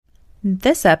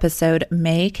This episode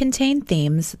may contain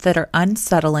themes that are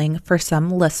unsettling for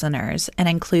some listeners and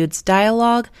includes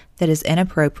dialogue that is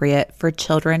inappropriate for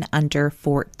children under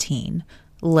 14.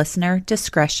 Listener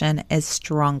discretion is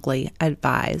strongly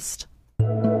advised.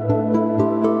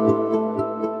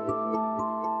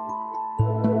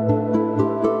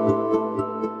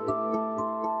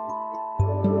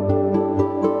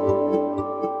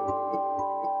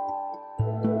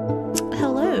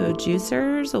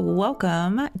 Juicers,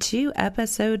 welcome to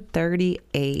episode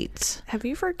 38. Have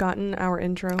you forgotten our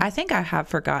intro? I think I have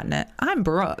forgotten it. I'm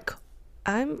Brooke.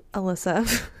 I'm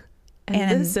Alyssa.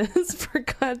 And this is, for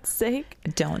God's sake,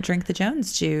 Don't Drink the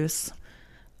Jones Juice.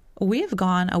 We have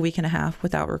gone a week and a half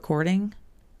without recording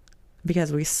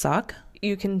because we suck.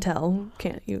 You can tell,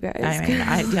 can't you guys?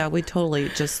 I mean, we totally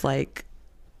just like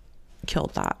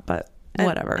killed that, but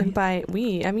whatever. And by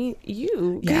we, I mean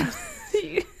you. Yeah.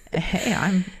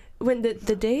 Hey, when the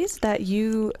days that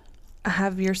you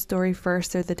have your story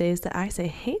first are the days that I say,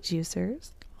 hey,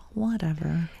 juicers.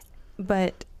 Whatever.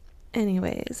 But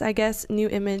anyways, I guess new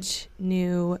image,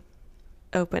 new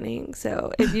opening.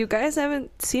 So if you guys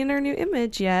haven't seen our new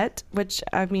image yet, which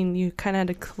I mean, you kind of had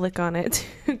to click on it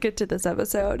to get to this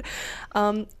episode,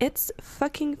 it's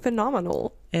fucking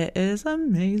phenomenal. It is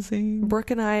amazing.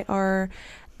 Brooke and I are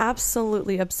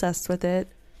absolutely obsessed with it.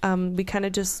 We kind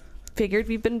of just figured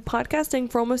we've been podcasting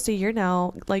for almost a year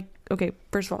now. Like, okay,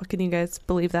 first of all, can you guys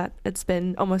believe that it's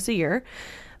been almost a year?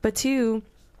 But two,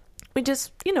 we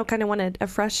just, kind of wanted a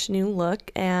fresh new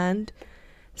look. And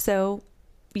so,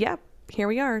 yeah, here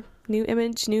we are. New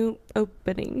image, new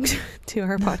opening to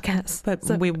our podcast. But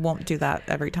so, we won't do that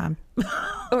every time.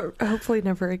 Or hopefully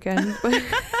never again. But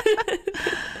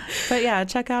yeah,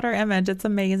 check out our image. It's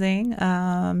amazing.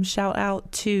 Shout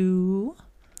out to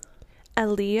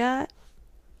Aaliyah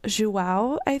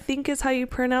Joao, I think is how you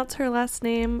pronounce her last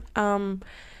name. I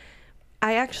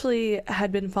actually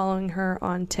had been following her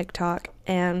on TikTok,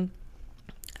 and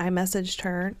I messaged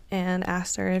her and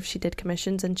asked her if she did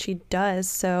commissions, and she does.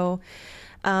 So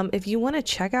if you want to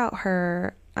check out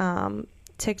her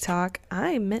TikTok,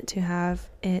 I meant to have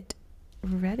it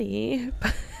ready.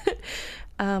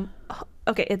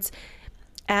 Okay,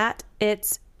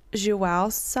 it's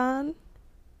Joao-san.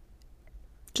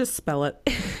 Just spell it.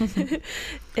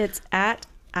 It's at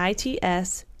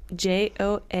ITSJOAOSAN.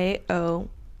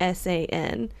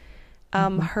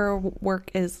 Her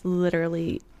work is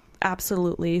literally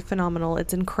absolutely phenomenal.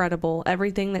 It's incredible.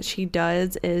 Everything that she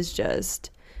does is just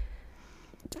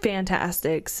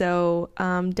fantastic. So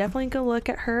definitely go look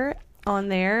at her on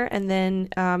there. And then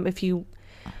if you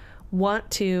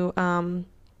want to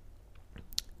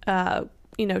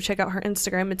check out her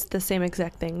Instagram, it's the same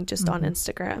exact thing, just on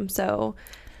Instagram. So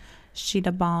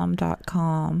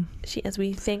sheetabomb.com.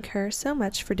 We thank her so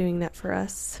much for doing that for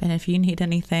us. And if you need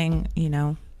anything,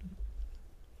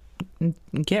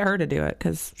 get her to do it,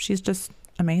 because she's just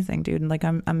amazing, dude. Like,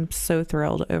 I'm so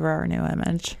thrilled over our new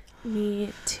image.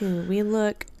 Me too. We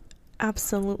look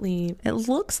absolutely, it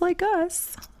looks like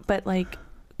us, but like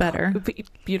better.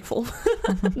 Beautiful.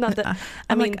 Not that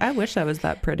I mean, like, I wish I was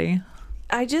that pretty.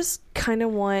 I just kind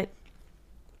of want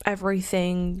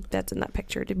everything that's in that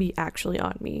picture to be actually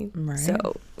on me. Right.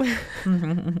 So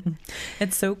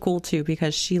it's so cool too,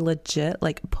 because she legit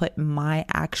like put my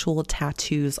actual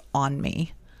tattoos on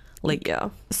me. Like, yeah,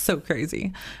 so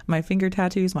crazy. My finger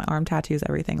tattoos, my arm tattoos,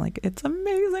 everything. Like, it's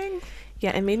amazing.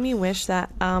 Yeah, it made me wish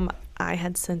that I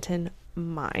had sent in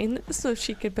mine so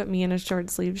she could put me in a short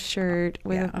sleeve shirt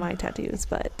with my tattoos,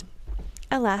 but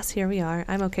alas, here we are.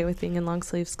 I'm okay with being in long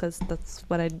sleeves because that's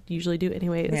what I usually do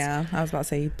anyways. Yeah, I was about to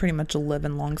say, you pretty much live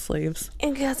in long sleeves.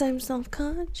 And because I'm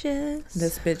self-conscious.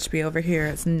 This bitch be over here,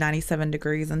 it's 97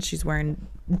 degrees and she's wearing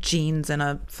jeans and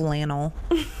a flannel.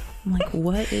 I'm like,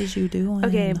 what is you doing?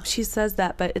 Okay, she says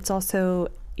that, but it's also,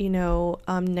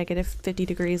 negative 50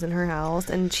 degrees in her house,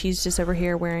 and she's just over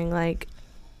here wearing like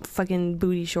fucking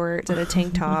booty shorts and a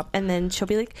tank top, and then she'll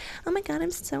be like, oh my god, I'm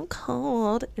so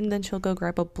cold, and then she'll go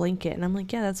grab a blanket, and I'm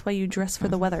like, yeah, that's why you dress for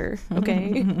the weather,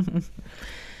 okay?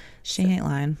 She ain't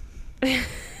lying.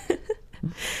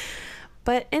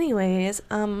 But anyways,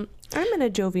 I'm in a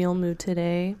jovial mood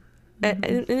today. And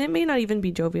it may not even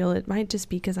be jovial, it might just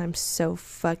be because I'm so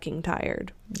fucking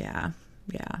tired. Yeah.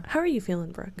 How are you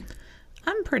feeling, Brooke?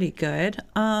 I'm pretty good.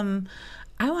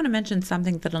 I want to mention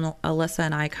something that Alyssa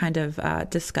and I kind of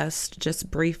discussed just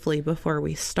briefly before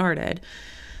we started.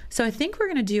 So I think we're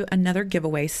going to do another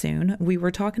giveaway soon. We were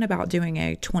talking about doing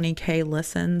a 20K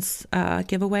listens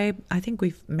giveaway. I think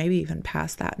we've maybe even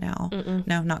passed that now.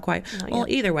 No, not quite. Well,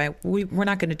 either way, we're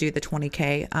not going to do the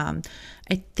 20K.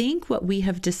 I think what we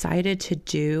have decided to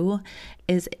do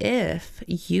is if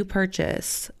you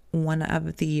purchase one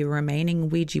of the remaining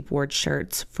Ouija board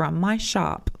shirts from my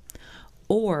shop,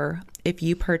 or if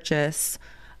you purchase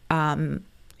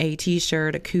a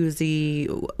t-shirt, a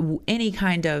koozie, any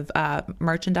kind of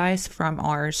merchandise from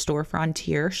our Store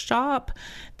Frontier shop,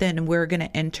 then we're going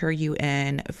to enter you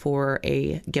in for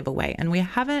a giveaway. And we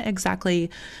haven't exactly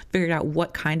figured out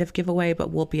what kind of giveaway, but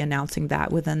we'll be announcing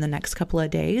that within the next couple of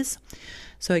days.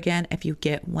 So again, if you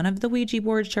get one of the Ouija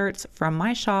board shirts from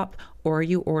my shop, or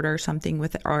you order something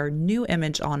with our new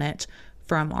image on it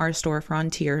from our Store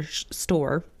Frontier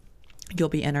store, you'll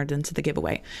be entered into the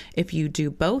giveaway. If you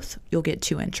do both, you'll get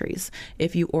 2 entries.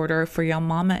 If you order for your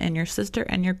mama and your sister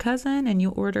and your cousin, and you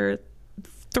order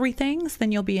 3 things,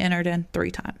 then you'll be entered in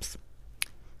 3 times.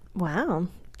 Wow.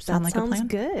 Sound like a plan?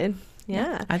 Good.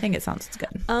 Yeah. I think it sounds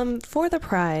good. For the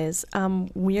prize,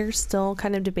 we're still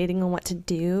kind of debating on what to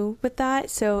do with that.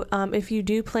 So if you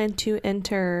do plan to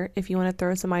enter, if you want to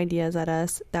throw some ideas at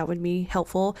us, that would be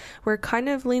helpful. We're kind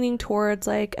of leaning towards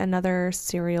like another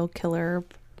serial killer,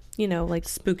 like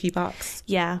spooky box.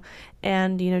 Yeah.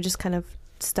 And, just kind of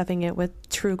stuffing it with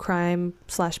true crime /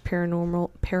 paranormal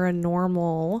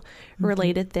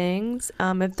related things.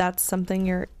 If that's something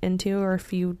you're into, or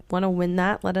if you want to win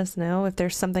that, let us know. If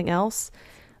there's something else,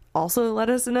 also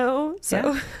let us know.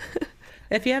 So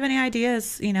if you have any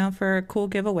ideas, for a cool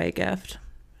giveaway gift,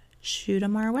 shoot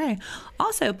them our way.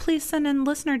 Also, please send in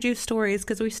listener juice stories,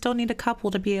 because we still need a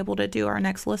couple to be able to do our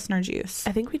next listener juice.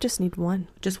 I think we just need one.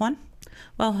 Just one?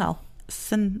 Well, hell,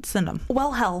 send them.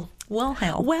 Well, hell.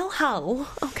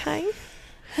 Okay.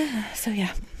 So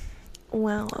yeah.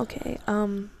 Well, okay.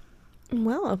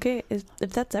 Okay. If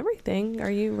that's everything,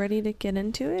 are you ready to get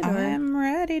into it? Or? I'm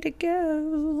ready to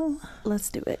go. Let's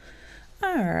do it.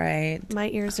 All right. My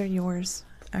ears are yours.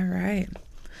 All right.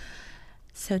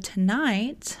 So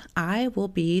tonight I will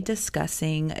be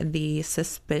discussing the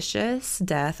suspicious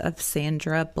death of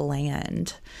Sandra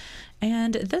Bland.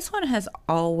 And this one has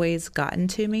always gotten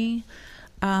to me.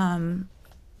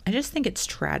 I just think it's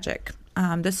tragic.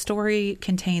 This story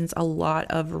contains a lot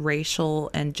of racial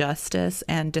injustice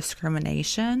and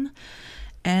discrimination,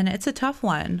 and it's a tough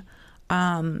one.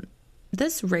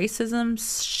 This racism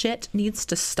shit needs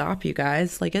to stop, you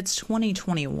guys. Like, it's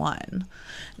 2021.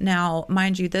 Now,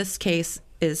 mind you, this case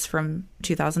is from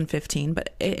 2015,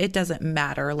 but it doesn't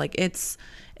matter. Like, it's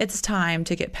time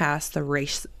to get past the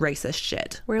racist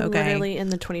shit. We're literally in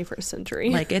the 21st century.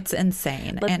 Like, it's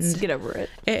insane. Let's get over it.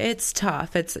 It's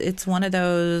tough. It's one of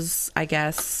those, I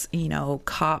guess,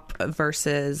 cop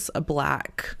versus a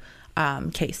black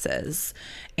cases.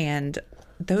 And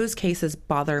those cases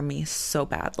bother me so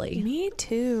badly. Me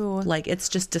too. Like, it's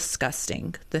just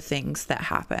disgusting, the things that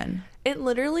happen. It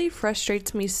literally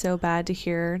frustrates me so bad to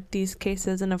hear these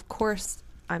cases. And of course,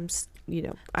 I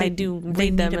do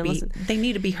read them and listen. They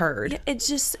need to be heard. Yeah,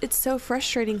 it's so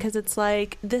frustrating, because it's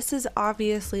like, this is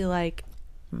obviously like,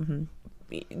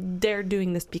 they're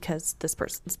doing this because this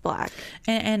person's black.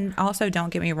 And also,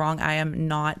 don't get me wrong, I am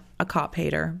not a cop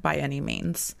hater by any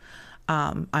means.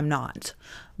 I'm not.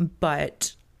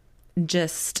 But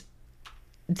just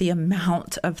the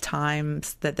amount of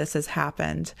times that this has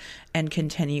happened and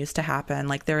continues to happen,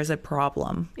 like, there is a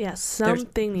problem. Yes,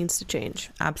 something needs to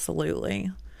change.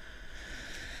 Absolutely.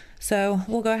 So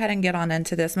we'll go ahead and get on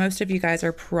into this. Most of you guys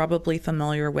are probably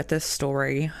familiar with this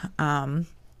story.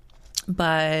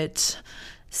 But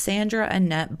Sandra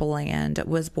Annette Bland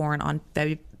was born on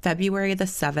February the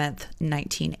 7th,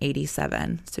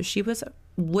 1987. So she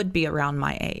would be around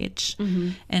my age.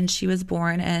 And she was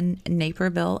born in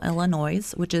Naperville,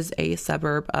 Illinois, which is a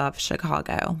suburb of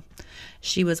Chicago.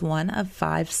 She was one of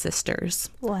 5 sisters.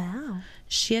 Wow.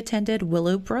 She attended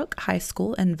Willowbrook High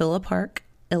School in Villa Park,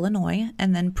 Illinois,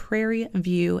 and then Prairie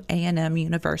View A&M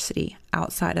University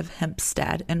outside of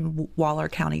Hempstead in Waller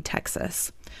County,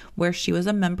 Texas, where she was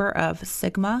a member of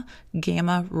Sigma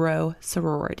Gamma Rho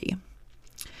sorority.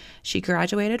 She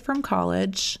graduated from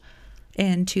college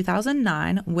in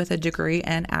 2009 with a degree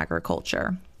in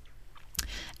agriculture.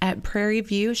 At Prairie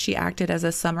View, she acted as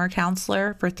a summer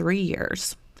counselor for 3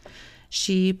 years.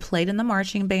 She played in the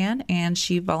marching band, and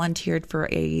she volunteered for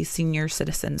a senior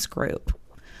citizens group.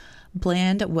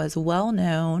 Bland was well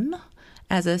known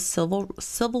as a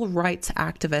civil rights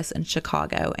activist in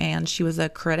Chicago, and she was a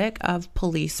critic of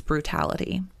police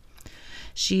brutality.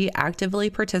 She actively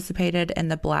participated in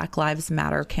the Black Lives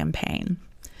Matter campaign.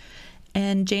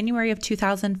 In January of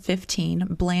 2015,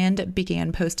 Bland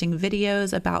began posting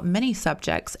videos about many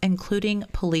subjects, including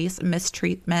police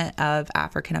mistreatment of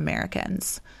African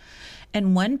Americans.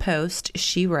 In one post,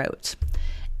 she wrote,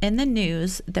 "In the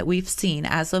news that we've seen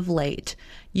as of late,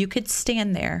 you could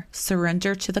stand there,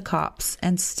 surrender to the cops,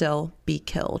 and still be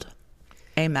killed.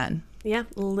 Amen." Yeah,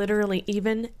 literally.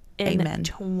 Even in Amen.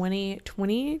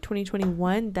 2020,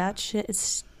 2021, that shit is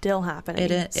still happening.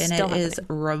 It is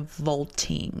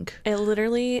revolting. It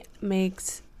literally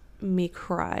makes me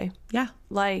cry. Yeah.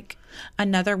 Like,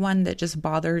 another one that just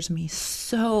bothers me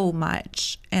so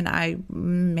much, and I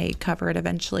may cover it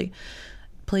eventually.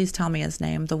 Please tell me his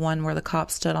name. The one where the cop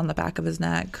stood on the back of his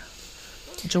neck.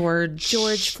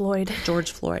 George Floyd.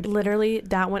 George Floyd. Literally,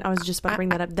 that one, I was just about to bring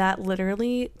that up. That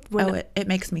literally, it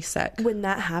makes me sick. When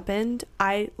that happened,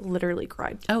 I literally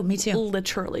cried. Oh, me too.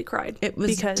 Literally cried. It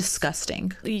was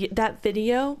disgusting. That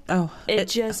video, it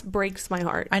just breaks my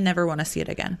heart. I never want to see it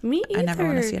again. Me either. I never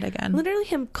want to see it again. Literally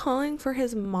him calling for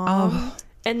his mom,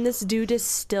 and this dude is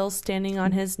still standing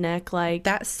on his neck like...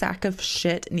 That sack of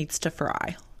shit needs to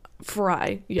fry.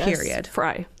 Fry. Yes. Period.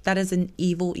 Fry. That is an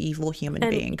evil human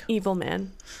being. Evil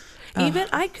man. Even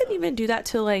I couldn't even do that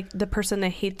to like the person I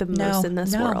hate the most in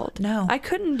this world. No, I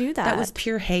couldn't do that. That was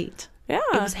pure hate. Yeah,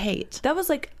 it was hate. That was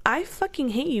like, I fucking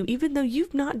hate you, even though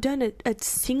you've not done a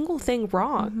single thing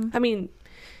wrong. Mm-hmm. I mean,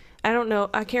 I don't know.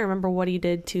 I can't remember what he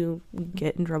did to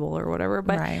get in trouble or whatever,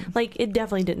 but like, it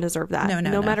definitely didn't deserve that.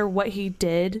 No matter what he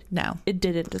did. No, it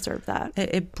didn't deserve that.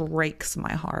 It breaks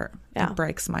my heart. Yeah. It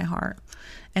breaks my heart.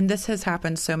 And this has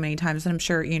happened so many times, and I'm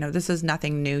sure, this is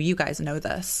nothing new. You guys know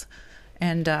this.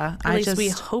 And at least we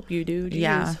hope you do. Jeez.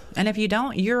 Yeah. And if you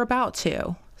don't, you're about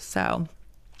to. So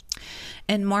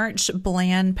in March,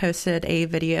 Bland posted a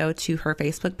video to her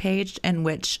Facebook page in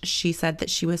which she said that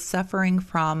she was suffering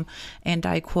from, and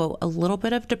I quote, a little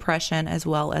bit of depression as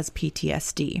well as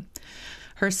PTSD.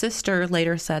 Her sister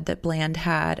later said that Bland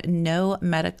had no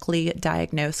medically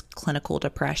diagnosed clinical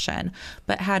depression,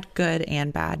 but had good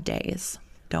and bad days.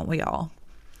 Don't we all?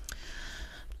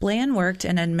 Bland worked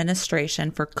in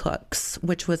administration for Cook's,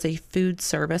 which was a food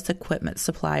service equipment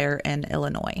supplier in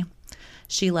Illinois.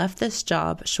 She left this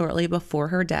job shortly before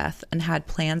her death and had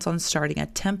plans on starting a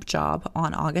temp job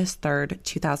on August 3rd,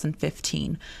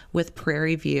 2015, with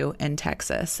Prairie View in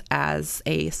Texas as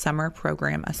a summer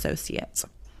program associate.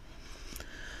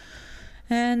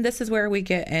 And this is where we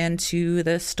get into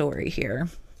the story here.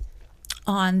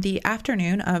 On the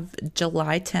afternoon of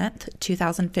July 10th,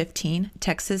 2015,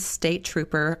 Texas State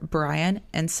Trooper Brian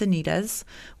Encinitas,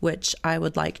 which I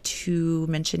would like to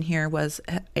mention here was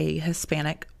a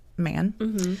Hispanic man,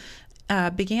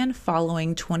 began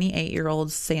following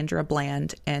 28-year-old Sandra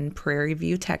Bland in Prairie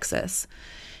View, Texas.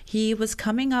 He was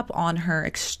coming up on her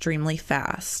extremely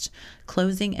fast,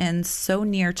 closing in so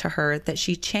near to her that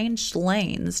she changed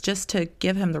lanes just to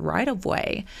give him the right of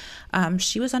way.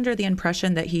 She was under the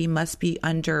impression that he must be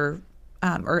or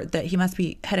that he must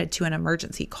be headed to an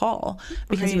emergency call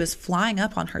because he was flying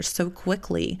up on her so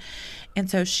quickly. And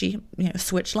so she,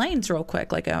 switched lanes real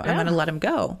quick, like, I'm going to let him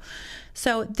go.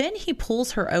 So then he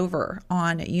pulls her over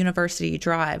on University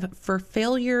Drive for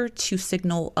failure to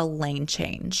signal a lane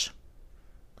change.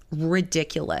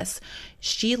 Ridiculous.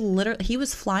 He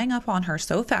was flying up on her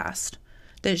so fast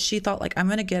that she thought, like, I'm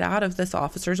going to get out of this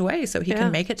officer's way so he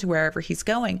can make it to wherever he's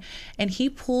going. And he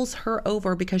pulls her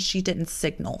over because she didn't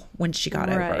signal when she got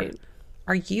over.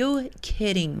 Are you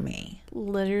kidding me?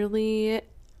 Literally.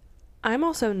 I'm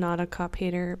also not a cop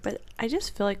hater, but I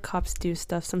just feel like cops do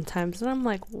stuff sometimes, and I'm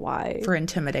like, why? For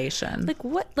intimidation. Like,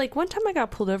 what? Like, one time I got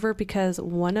pulled over because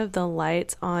one of the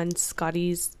lights on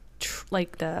Scotty's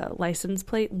the license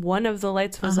plate, one of the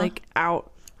lights was like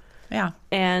out. Yeah.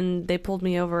 And they pulled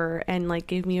me over and like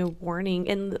gave me a warning,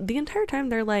 and the entire time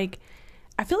they're like,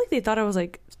 I feel like they thought I was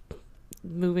like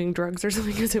moving drugs or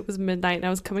something because it was midnight and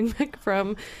I was coming back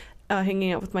from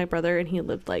hanging out with my brother, and he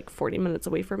lived like 40 minutes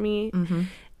away from me.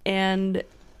 And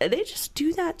they just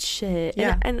do that shit.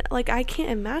 And like, I can't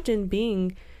imagine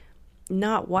being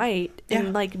not white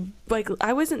and like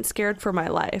I wasn't scared for my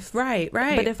life. Right.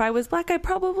 But if I was black, I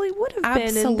probably would have been.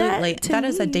 Absolutely. That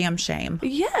is a damn shame.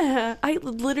 Yeah. I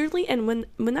literally, and when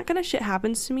that kind of shit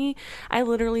happens to me, I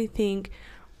literally think,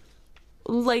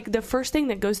 like, the first thing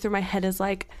that goes through my head is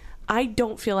like, I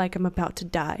don't feel like I'm about to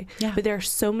die. Yeah. But there are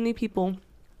so many people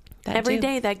every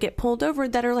day that get pulled over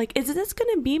that are like, is this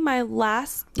going to be my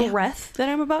last breath that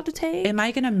I'm about to take? Am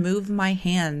I going to move my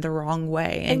hand the wrong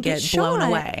way and get blown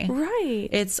away? Right.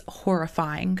 It's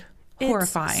horrifying.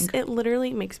 Horrifying. It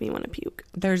literally makes me want to puke.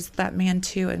 There's that man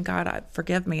too, and God,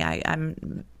 forgive me,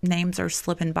 I'm names are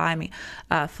slipping by me.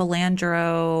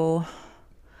 Philandro.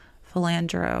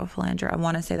 I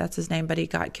want to say that's his name, but he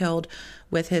got killed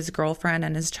with his girlfriend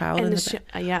and his child. And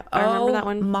I remember that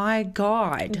one. Oh my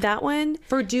God. That one.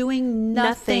 For doing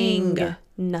nothing.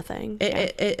 Nothing.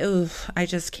 I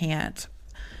just can't.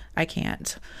 I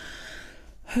can't.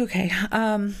 Okay.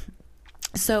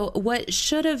 So what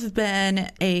should have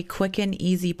been a quick and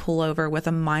easy pullover with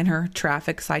a minor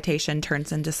traffic citation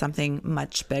turns into something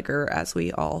much bigger, as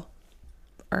we all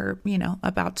are,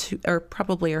 about to, or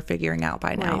probably are figuring out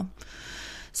by now. Right.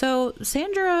 So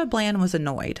Sandra Bland was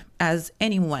annoyed, as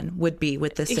anyone would be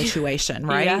with this situation,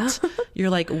 right? Yeah. You're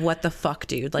like, what the fuck,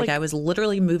 dude? Like, I was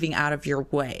literally moving out of your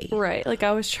way. Right. Like,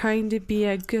 I was trying to be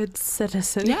a good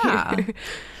citizen here. Yeah.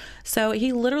 So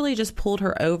he literally just pulled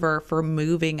her over for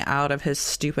moving out of his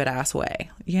stupid ass way,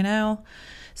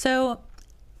 So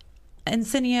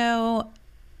Encinitas,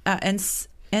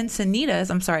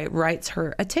 writes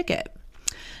her a ticket.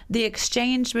 The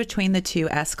exchange between the two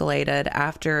escalated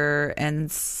after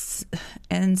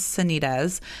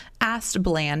Encinitas asked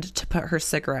Bland to put her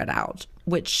cigarette out,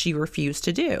 which she refused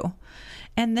to do.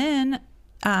 And then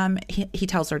he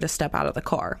tells her to step out of the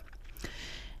car.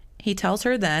 He tells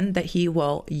her then that he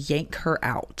will yank her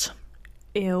out.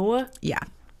 Ew. Yeah.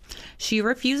 She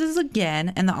refuses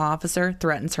again, and the officer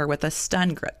threatens her with a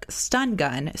stun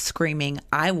gun, screaming,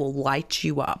 "I will light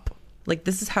you up." Like,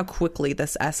 this is how quickly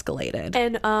this escalated.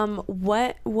 And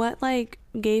what like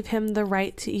gave him the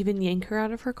right to even yank her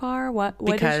out of her car? What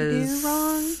did she do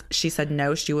wrong? She said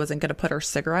no, she wasn't going to put her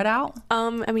cigarette out.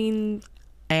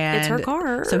 And it's her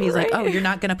car. So he's like, "Oh, you're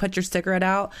not going to put your cigarette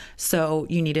out, so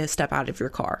you need to step out of your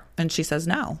car." And she says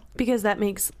no. Because that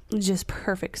makes just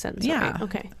perfect sense. Yeah. Right?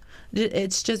 Okay.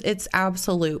 It's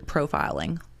absolute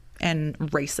profiling and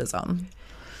racism.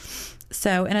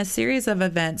 So in a series of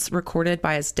events recorded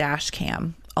by his dash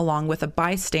cam, along with a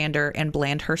bystander and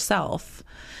Bland herself,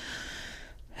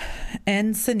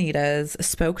 Encinitas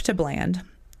spoke to Bland.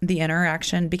 The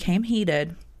interaction became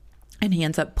heated, and he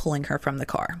ends up pulling her from the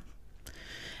car.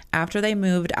 After they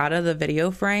moved out of the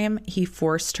video frame, he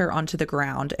forced her onto the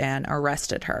ground and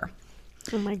arrested her.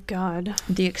 Oh my God.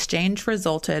 The exchange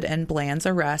resulted in Bland's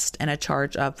arrest and a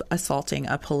charge of assaulting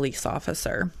a police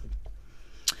officer.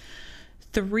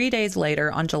 3 days later,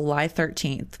 on July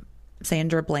 13th,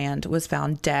 Sandra Bland was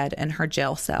found dead in her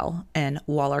jail cell in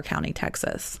Waller County,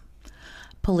 Texas.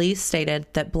 Police stated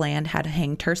that Bland had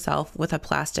hanged herself with a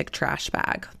plastic trash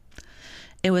bag.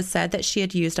 It was said that she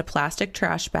had used a plastic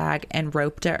trash bag and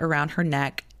roped it around her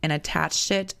neck and attached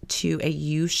it to a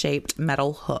U-shaped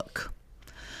metal hook.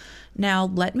 Now,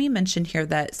 let me mention here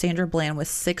that Sandra Bland was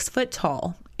 6 foot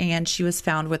tall, and she was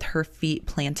found with her feet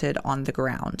planted on the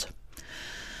ground.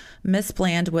 Miss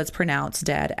Bland was pronounced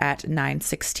dead at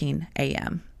 9:16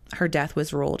 a.m. Her death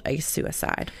was ruled a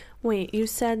suicide. Wait, you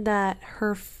said that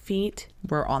her feet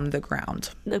were on the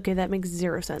ground. Okay, that makes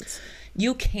zero sense.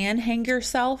 You can hang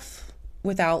yourself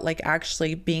without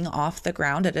actually being off the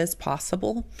ground. It is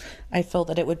possible. I feel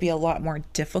that it would be a lot more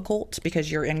difficult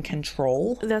because you're in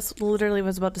control. That's literally what I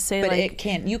was about to say. But it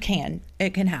can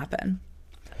happen.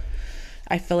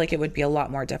 I feel like it would be a lot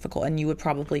more difficult, and you would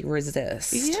probably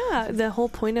resist. Yeah, the whole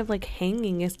point of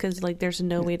hanging is because there's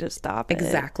no way to stop it.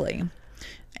 Exactly.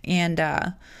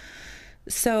 And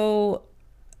so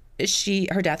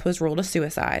her death was ruled a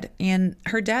suicide, and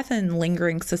her death and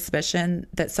lingering suspicion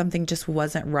that something just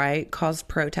wasn't right caused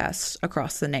protests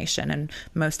across the nation, and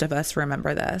most of us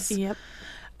remember this. Yep.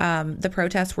 The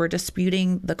protests were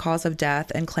disputing the cause of death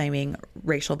and claiming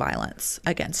racial violence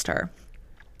against her.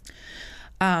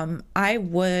 I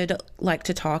would like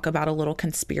to talk about a little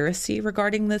conspiracy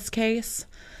regarding this case.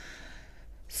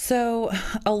 So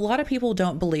a lot of people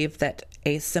don't believe that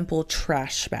a simple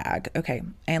trash bag, okay,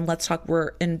 and let's talk,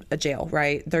 we're in a jail,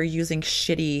 right? They're using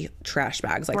shitty trash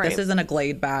bags. Right. This isn't a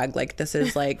Glade bag. This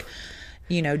is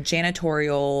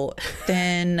janitorial,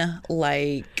 thin,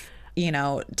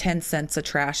 10 cents a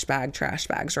trash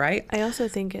bags, right? I also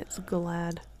think it's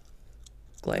Glad.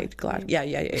 Glade. Yeah.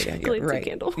 You're right.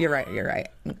 Candle. You're right.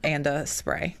 And a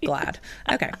spray. Glad.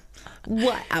 Okay.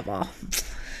 Whatever.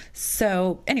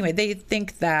 So anyway, they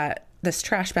think that this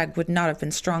trash bag would not have been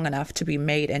strong enough to be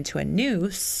made into a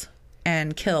noose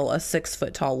and kill a 6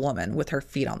 foot tall woman with her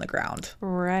feet on the ground.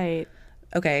 Right.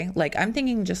 Okay. I'm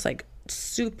thinking just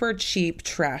super cheap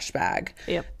trash bag.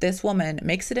 Yep. This woman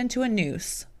makes it into a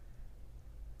noose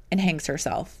and hangs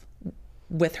herself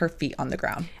with her feet on the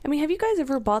ground. I mean, have you guys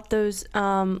ever bought those,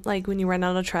 when you run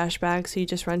out of trash bags, so you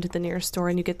just run to the nearest store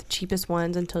and you get the cheapest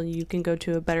ones until you can go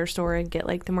to a better store and get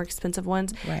the more expensive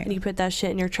ones, right? And you put that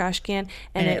shit in your trash can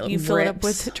and you fill it up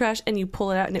with trash and you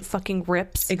pull it out and it fucking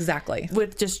rips. Exactly.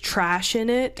 With just trash in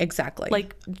it. Exactly.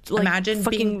 Imagine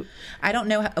fucking... I don't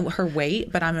know her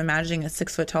weight, but I'm imagining a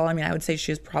 6 foot tall. I mean, I would say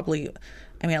she was probably,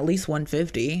 at least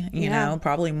 150, you know,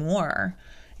 probably more,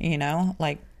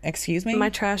 excuse me? My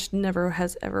trash never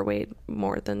has ever weighed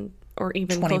more than, or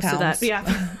even 20 close pounds. to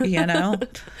that. Yeah.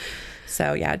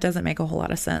 So, yeah, it doesn't make a whole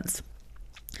lot of sense.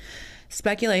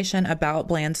 Speculation about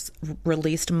Bland's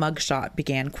released mugshot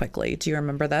began quickly. Do you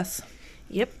remember this?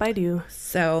 Yep, I do.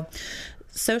 So,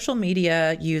 social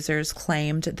media users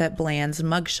claimed that Bland's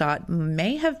mugshot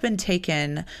may have been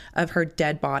taken of her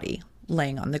dead body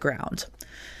laying on the ground.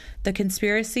 The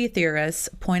conspiracy theorists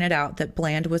pointed out that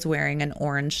Bland was wearing an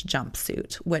orange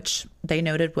jumpsuit, which they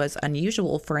noted was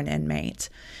unusual for an inmate,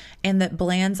 and that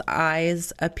Bland's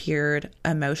eyes appeared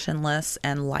emotionless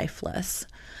and lifeless.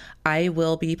 I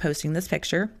will be posting this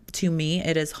picture. To me,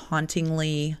 it is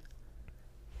hauntingly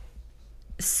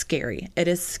scary. It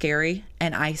is scary,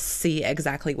 and I see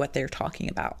exactly what they're talking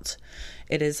about.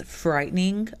 It is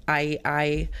frightening.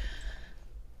 I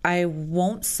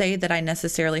won't say that I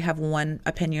necessarily have one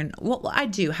opinion. Well, I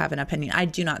do have an opinion. I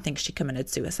do not think she committed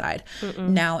suicide.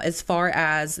 Now, as far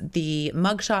as the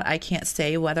mugshot, I can't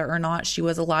say whether or not she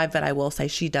was alive, but I will say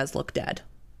she does look dead.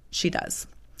 She does.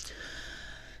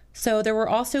 So there were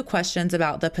also questions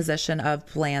about the position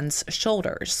of Bland's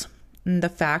shoulders. The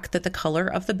fact that the color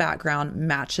of the background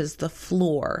matches the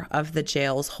floor of the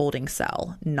jail's holding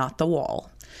cell, not the wall,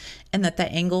 and that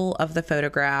the angle of the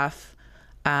photograph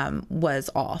was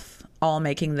off, all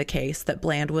making the case that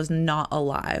Bland was not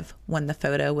alive when the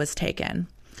photo was taken.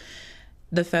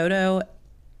 The photo,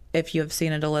 if you have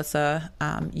seen it, Alyssa,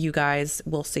 you guys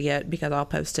will see it because I'll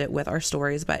post it with our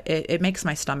stories, but it makes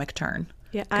my stomach turn.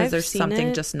 Yeah, because there's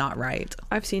something just not right.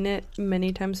 I've seen it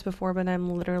many times before, but I'm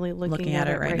literally looking at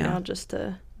it right now just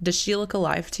to... Does she look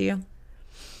alive to you?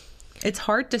 It's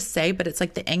hard to say, but it's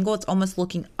like the angle, it's almost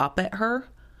looking up at her.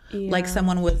 Yeah. Like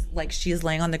someone was, like she's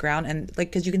laying on the ground and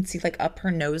like, because you can see like up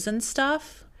her nose and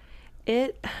stuff.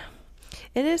 It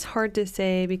is hard to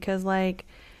say because like,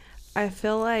 I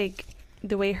feel like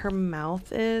the way her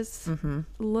mouth is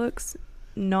looks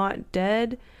not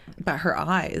dead. But her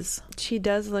eyes. She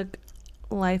does look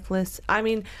lifeless. I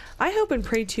mean, I hope and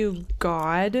pray to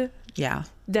God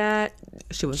that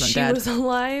she was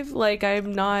alive. Like,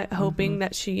 I'm not hoping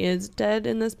that she is dead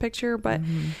in this picture, but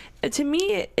to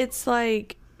me it's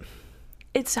like,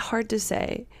 it's hard to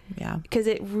say. Yeah, because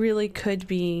it really could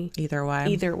be either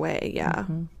way. Yeah.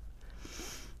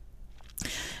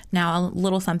 Now, a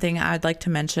little something I'd like to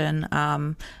mention.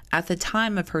 At the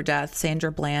time of her death, Sandra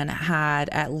Bland had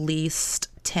at least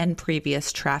 10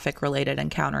 previous traffic-related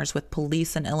encounters with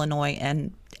police in Illinois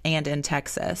and in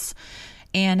Texas,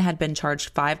 and had been charged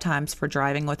 5 times for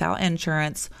driving without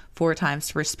insurance, 4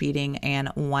 times for speeding, and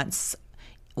once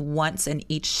in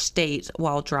each state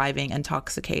while driving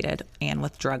intoxicated and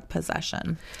with drug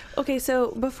possession. Okay,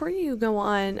 so before you go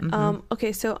on,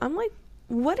 okay, so I'm like,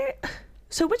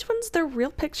 so which one's the real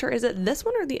picture? Is it this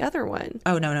one or the other one?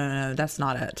 Oh, no, that's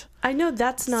not it. I know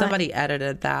that's not. Somebody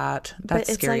edited that.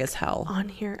 That's scary as hell. On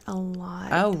here a lot.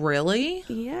 Oh, really?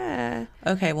 Yeah.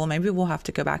 Okay, well, maybe we'll have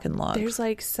to go back and look. There's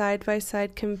like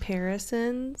side-by-side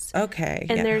comparisons. Okay.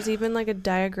 And there's even like a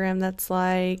diagram that's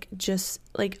like just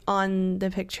like on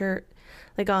the picture,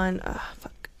 like on,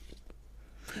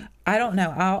 I don't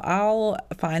know. I'll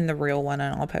find the real one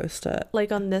and I'll post it.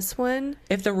 Like on this one?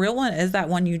 If the real one is that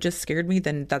one you just scared me,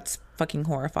 then that's fucking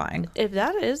horrifying. If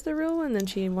that is the real one, then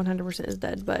she 100% is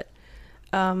dead. But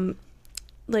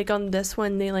like on this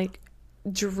one, they like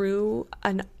drew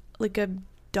a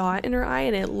dot in her eye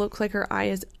and it looks like her eye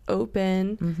is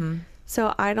open.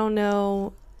 So I don't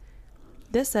know.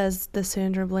 This says the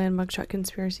Sandra Bland mugshot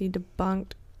conspiracy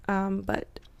debunked,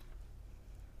 but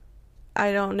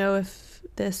I don't know if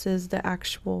this is the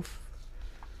actual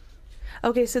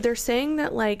okay, so they're saying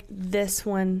that like this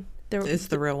one is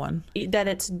the real one, that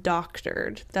it's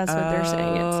doctored. That's what they're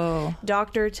saying. It's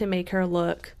doctored to make her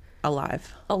look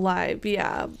alive.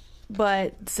 Yeah,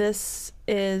 but this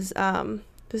is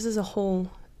a whole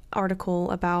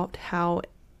article about how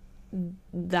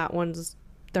that one's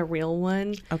the real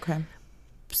one. Okay,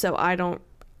 so I don't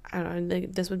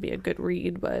think this would be a good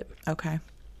read, but okay.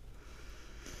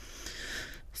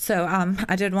 So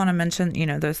I did want to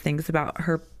mention, those things about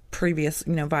her previous,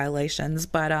 violations,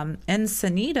 but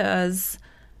Encinitas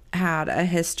had a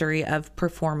history of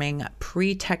performing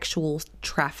pretextual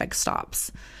traffic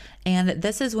stops. And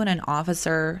this is when an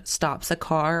officer stops a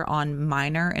car on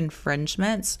minor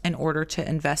infringements in order to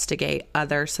investigate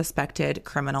other suspected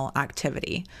criminal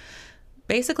activity.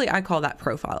 Basically, I call that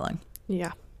profiling.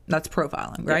 Yeah. That's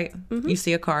profiling, right? You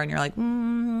see a car and you're like,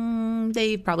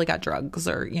 they've probably got drugs,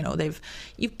 or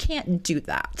you can't do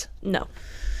that. No.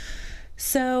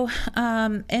 So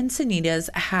Encinitas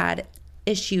had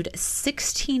issued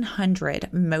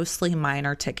 1,600 mostly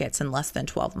minor tickets in less than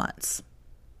 12 months.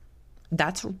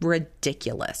 That's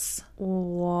ridiculous.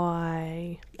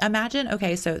 Why? Imagine,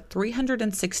 okay, so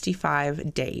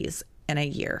 365 days in a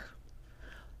year.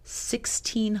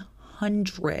 1,600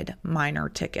 100 minor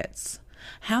tickets.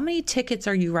 How many tickets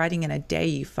are you writing in a day,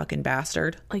 you fucking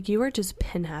bastard? Like, you are just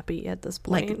pin happy at this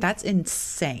point. Like, that's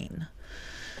insane.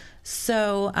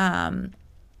 So, that's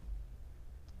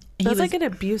like an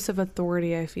abuse of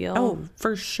authority, I feel. Oh,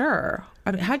 for sure.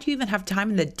 I mean, how do you even have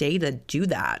time in the day to do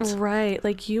that? Right.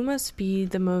 Like, you must be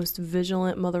the most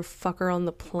vigilant motherfucker on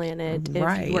the planet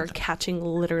if you are catching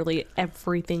literally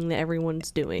everything that everyone's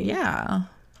doing. Yeah.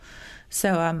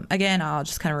 So, again, I'll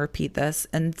just kind of repeat this.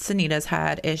 Encinitas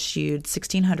had issued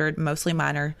 1,600 mostly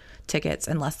minor tickets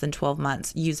in less than 12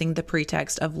 months, using the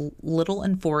pretext of little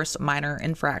enforced minor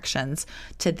infractions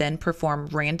to then perform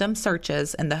random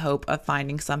searches in the hope of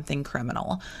finding something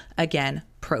criminal. Again,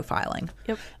 profiling.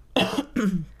 Yep.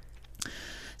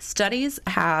 Studies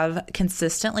have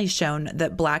consistently shown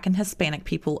that Black and Hispanic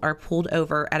people are pulled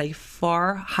over at a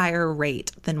far higher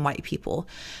rate than white people,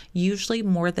 usually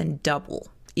more than double,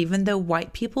 even though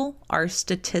white people are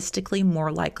statistically more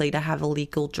likely to have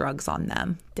illegal drugs on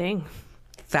them. Dang.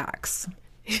 Facts.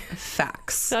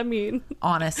 Facts. I mean,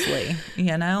 honestly,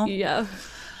 you know? Yeah.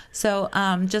 So,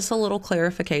 just a little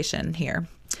clarification here.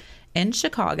 In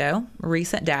Chicago,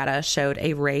 recent data showed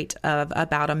a rate of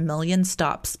about 1 million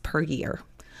stops per year,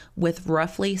 with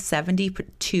roughly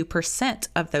 72%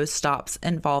 of those stops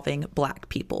involving Black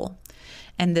people.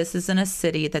 And this is in a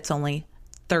city that's only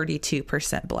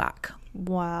 32% Black.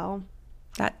 Wow.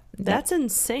 That's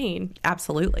insane.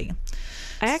 Absolutely.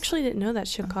 I actually didn't know that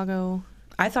Chicago.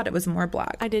 I thought it was more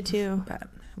Black. I did too. But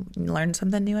you learn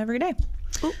something new every day.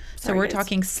 Ooh, so we're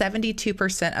talking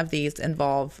 72% of these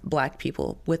involve Black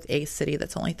people, with a city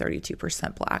that's only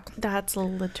 32% Black. That's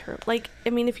literal. Like,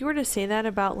 I mean, if you were to say that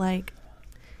about like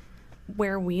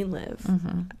where we live,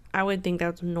 I would think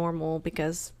that's normal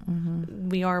because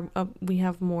we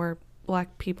have more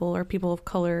Black people or people of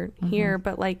color here.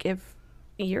 But like, if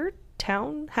your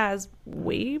town has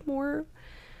way more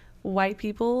white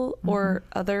people or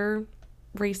other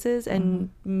races and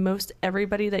most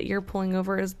everybody that you're pulling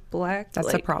over is Black, that's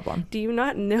like, a problem. Do you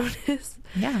not notice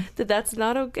that that's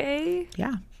not okay?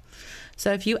 Yeah.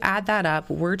 So if you add that up,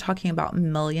 we're talking about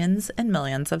millions and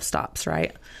millions of stops,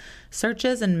 right?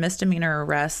 Searches and misdemeanor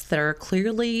arrests that are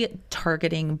clearly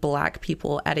targeting Black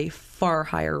people at a far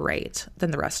higher rate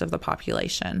than the rest of the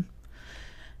population.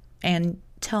 And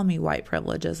tell me white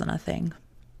privilege isn't a thing.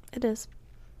 It is.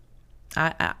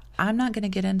 I'm not going to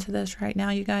get into this right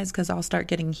now, you guys, because I'll start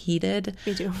getting heated.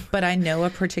 Me too. But I know a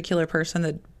particular person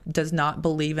that does not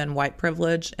believe in white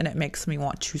privilege, and it makes me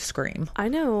want to scream. I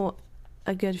know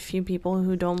a good few people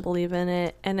who don't believe in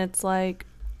it, and it's like,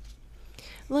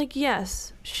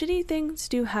 yes, shitty things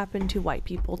do happen to white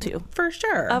people too. For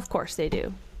sure. Of course they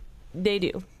do. They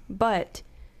do. But,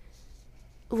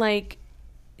 like,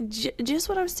 just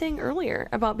what I was saying earlier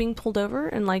about being pulled over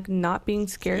and like not being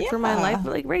scared for my life,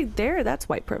 like right there, that's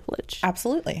white privilege.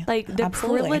 Absolutely. Like the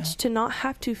privilege to not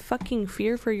have to fucking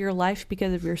fear for your life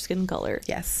because of your skin color.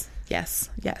 Yes.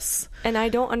 And I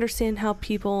don't understand how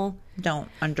people don't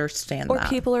understand or that. Or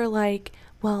people are like,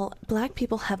 well, Black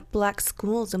people have Black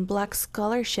schools and Black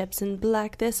scholarships and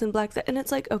Black this and Black that, and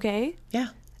it's like, okay, yeah,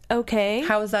 okay,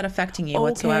 how is that affecting you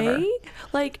whatsoever?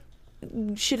 Like,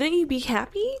 shouldn't you be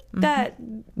happy that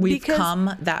we've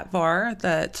come that far,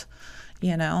 that,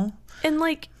 you know? And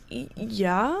like,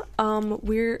 yeah,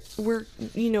 we're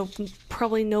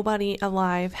probably nobody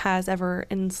alive has ever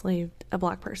enslaved a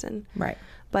Black person, right?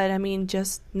 But I mean,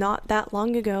 just not that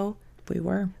long ago, we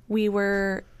were,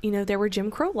 there were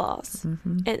Jim Crow laws,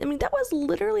 and I mean that was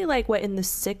literally like what, in the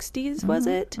 60s, was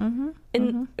it?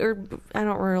 Or I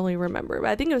don't really remember,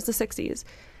 but I think it was the 60s.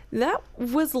 That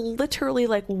was literally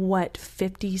like what,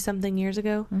 50 something years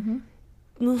ago.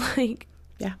 Like,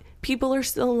 yeah, people are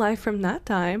still alive from that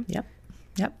time. Yep.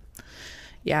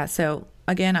 Yeah. So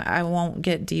again, I won't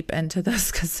get deep into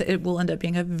this because it will end up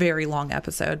being a very long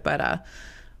episode, but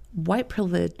white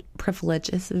privilege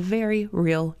is very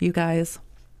real, you guys.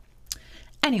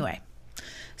 Anyway,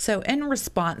 so in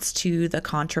response to the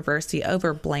controversy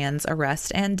over Bland's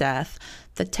arrest and death,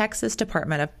 the Texas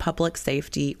Department of Public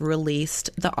Safety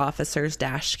released the officer's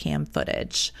dash cam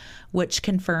footage, which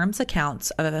confirms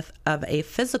accounts of a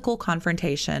physical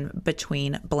confrontation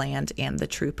between Bland and the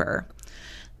trooper.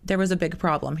 There was a big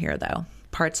problem here, though.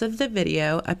 Parts of the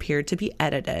video appeared to be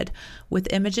edited,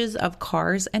 with images of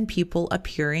cars and people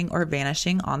appearing or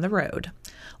vanishing on the road,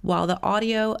 while the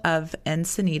audio of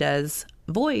Encinitas'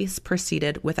 voice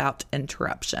proceeded without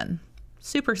interruption.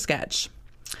 Super sketch.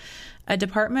 A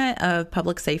Department of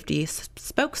Public Safety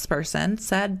spokesperson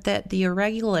said that the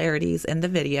irregularities in the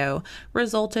video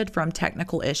resulted from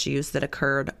technical issues that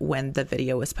occurred when the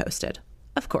video was posted.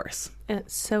 Of course.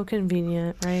 It's so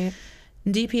convenient, right?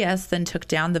 DPS then took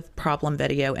down the problem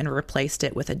video and replaced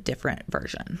it with a different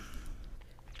version.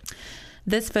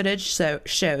 This footage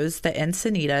shows that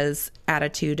Encinitas'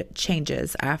 attitude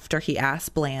changes after he asks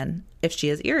Bland if she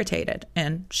is irritated,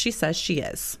 and she says she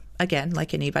is. Again,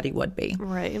 like anybody would be.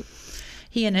 Right.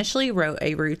 He initially wrote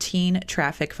a routine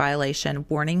traffic violation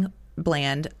warning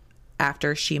Bland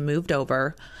after she moved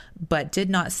over, but did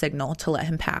not signal to let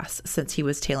him pass since he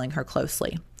was tailing her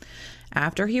closely.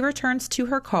 After he returns to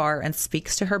her car and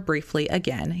speaks to her briefly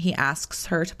again, he asks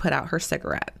her to put out her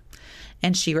cigarette.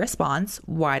 And she responds,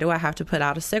 "Why do I have to put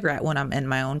out a cigarette when I'm in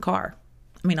my own car?"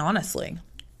 I mean, honestly,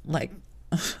 like...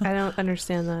 I don't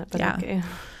understand that, but yeah. Okay.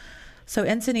 So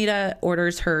Encinita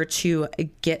orders her to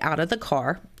get out of the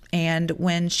car, and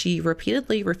when she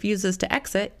repeatedly refuses to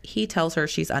exit, he tells her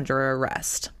she's under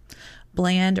arrest.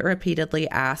 Bland repeatedly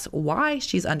asks why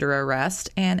she's under arrest,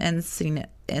 and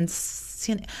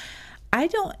I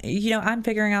don't, I'm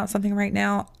figuring out something right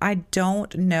now. I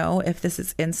don't know if this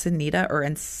is Encinita or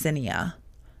Encinia.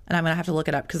 And I'm going to have to look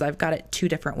it up because I've got it two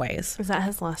different ways. Is that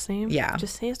his last name? Yeah.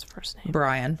 Just say his first name.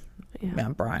 Brian. Yeah.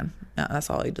 Brian. Yeah, that's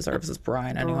all he deserves is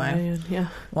Brian anyway. Brian, yeah.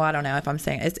 Well, I don't know if I'm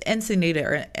saying it's Encinita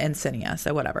or Encinia,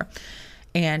 so whatever.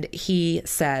 And he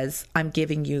says, "I'm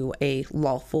giving you a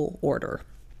lawful order."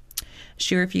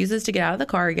 She refuses to get out of the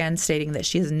car again, stating that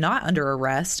she is not under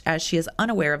arrest as she is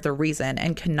unaware of the reason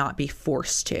and cannot be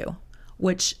forced to,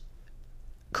 which,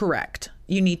 correct.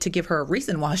 You need to give her a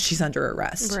reason why she's under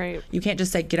arrest. Right. You can't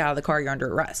just say, "Get out of the car, you're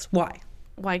under arrest." Why?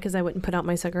 Why? Because I wouldn't put out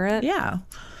my cigarette? Yeah.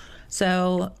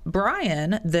 So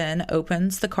Brian then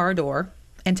opens the car door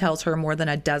and tells her more than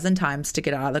a dozen times to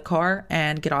get out of the car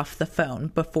and get off the phone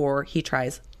before he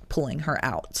tries pulling her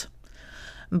out.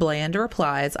 Bland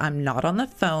replies, "I'm not on the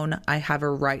phone. I have a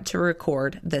right to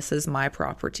record. This is my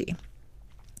property."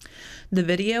 The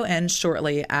video ends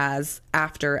shortly as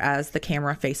the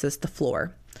camera faces the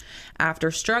floor.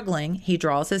 After struggling, he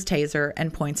draws his taser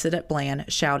and points it at Bland,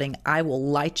 shouting, "I will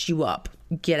light you up.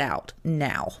 Get out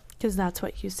now." Because that's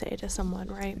what you say to someone,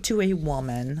 right? To a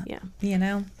woman.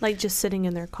 Yeah. Like just sitting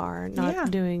in their car,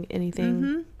 not doing anything.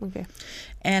 Mm-hmm. Okay.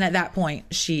 And at that point,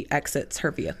 she exits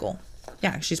her vehicle.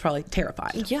 Yeah, she's probably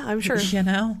terrified. Yeah, I'm sure.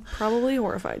 Probably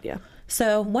horrified, yeah.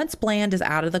 So once Bland is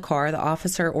out of the car, the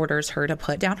officer orders her to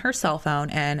put down her cell phone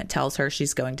and tells her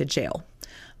she's going to jail.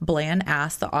 Bland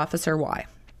asks the officer why.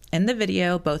 In the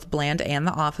video, both Bland and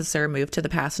the officer move to the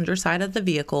passenger side of the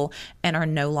vehicle and are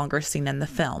no longer seen in the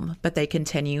film, but they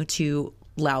continue to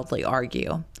loudly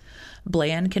argue.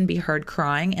 Bland can be heard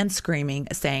crying and screaming,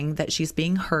 saying that she's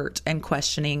being hurt and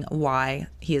questioning why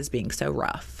he is being so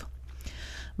rough.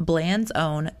 Bland's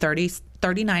own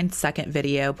 39-second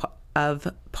video of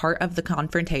part of the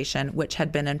confrontation, which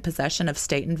had been in possession of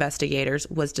state investigators,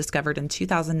 was discovered in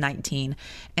 2019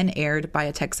 and aired by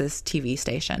a Texas TV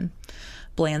station.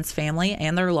 Bland's family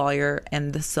and their lawyer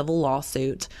in the civil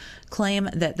lawsuit claim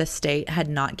that the state had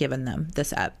not given them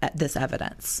this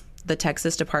evidence. The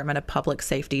Texas Department of Public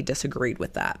Safety disagreed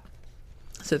with that.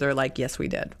 So they're like, "Yes, we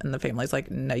did." And the family's like,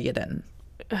 "No, you didn't."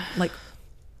 Like,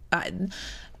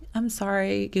 I'm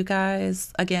sorry, you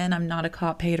guys. Again, I'm not a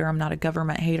cop hater. I'm not a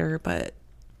government hater, but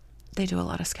they do a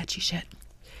lot of sketchy shit.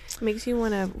 It makes you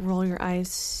want to roll your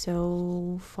eyes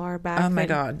so far back. Oh my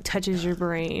God. It touches your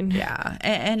brain. Yeah.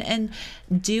 And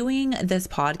doing this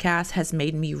podcast has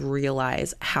made me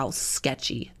realize how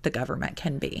sketchy the government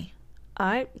can be.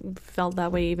 I felt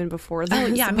that way even before this. Oh,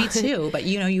 yeah, me too. But,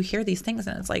 you hear these things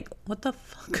and it's like, what the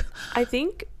fuck? I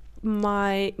think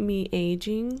me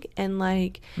aging and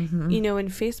when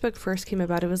Facebook first came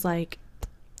about, it was like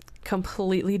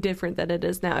completely different than it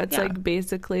is now. It's like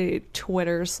basically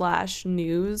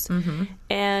Twitter/news.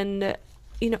 And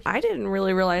I didn't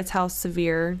really realize how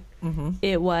severe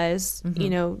it was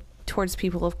towards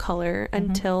people of color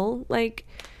until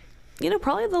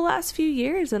probably the last few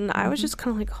years, and I was just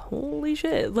kind of like, holy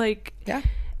shit.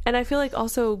 And I feel like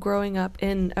also growing up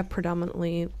in a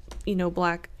predominantly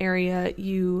black area,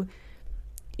 you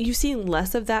see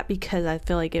less of that because I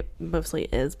feel like it mostly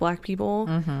is black people.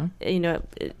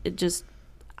 It just,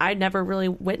 I never really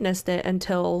witnessed it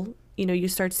until you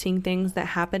start seeing things that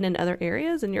happen in other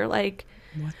areas and you're like,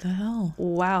 what the hell?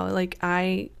 Wow,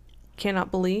 I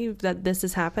cannot believe that this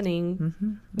is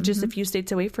happening just a few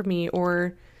states away from me,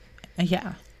 or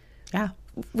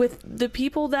with the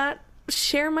people that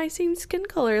share my same skin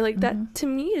color. That to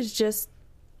me is just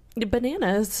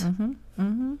bananas.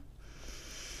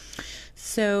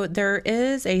 So there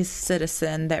is a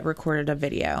citizen that recorded a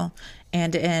video,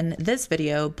 and in this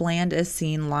video, Bland is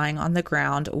seen lying on the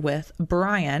ground with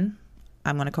Brian,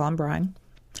 I'm going to call him Brian,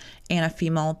 and a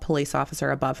female police officer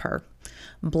above her.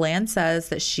 Bland says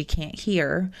that she can't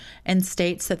hear and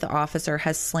states that the officer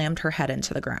has slammed her head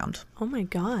into the ground. Oh my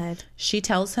God. She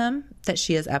tells him that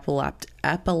she is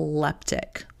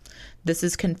epileptic. This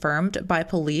is confirmed by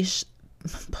police.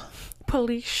 The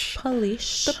police.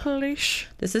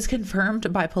 This is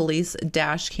confirmed by police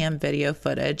dash cam video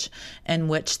footage in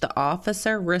which the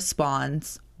officer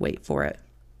responds, wait for it.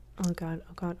 Oh God,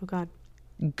 oh God, oh God.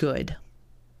 Good.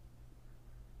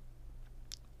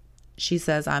 She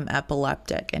says, I'm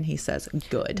epileptic, and he says,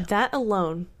 good. That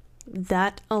alone,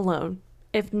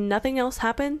 if nothing else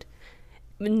happened,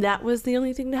 and that was the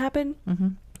only thing to happen,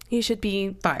 he should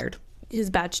be Fired. His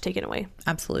badge taken away.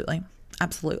 Absolutely.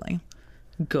 Absolutely.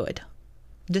 Good.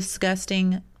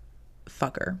 Disgusting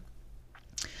fucker.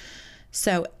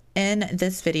 So in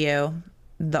this video,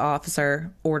 the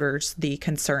officer orders the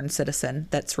concerned citizen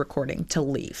that's recording to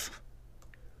leave.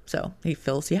 So he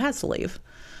feels he has to leave.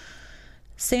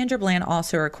 Sandra Bland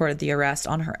also recorded the arrest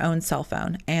on her own cell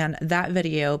phone, and that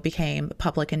video became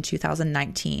public in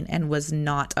 2019 and was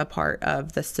not a part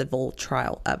of the civil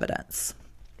trial evidence.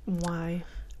 Why?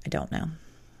 I don't know.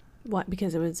 What?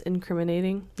 Because it was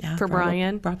incriminating? Yeah, for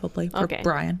Brian? Probably. For Okay.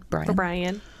 Brian. For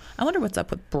Brian. I wonder what's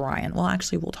up with Brian. Well,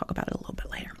 actually, we'll talk about it a little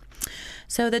bit later.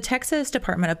 So the Texas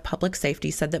Department of Public Safety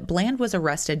said that Bland was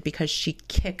arrested because she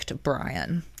kicked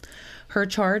Brian. Her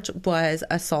charge was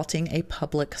assaulting a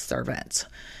public servant.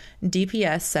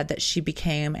 DPS said that she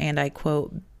became, and I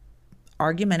quote,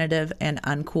 argumentative and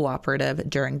uncooperative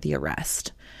during the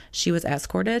arrest. She was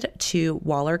escorted to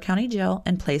Waller County Jail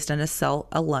and placed in a cell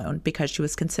alone because she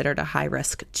was considered a high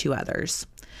risk to others.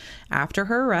 After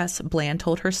her arrest, Bland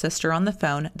told her sister on the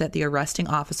phone that the arresting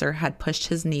officer had pushed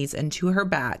his knees into her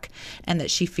back and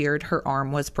that she feared her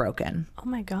arm was broken. Oh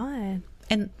my God.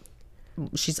 And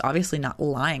she's obviously not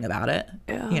lying about it.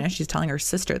 Yeah. You know, she's telling her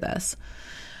sister this.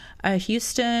 A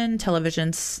Houston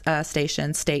television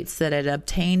station states that it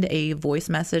obtained a voice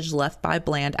message left by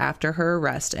Bland after her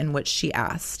arrest in which she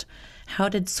asked, how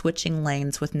did switching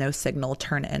lanes with no signal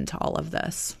turn into all of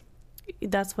this?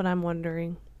 That's what I'm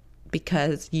wondering.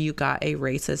 Because you got a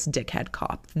racist dickhead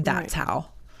cop. That's Right. how.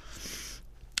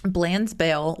 Bland's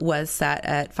bail was set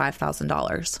at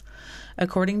 $5,000.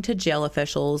 According to jail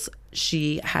officials,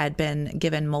 she had been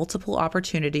given multiple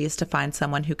opportunities to find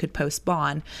someone who could post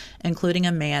bond, including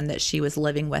a man that she was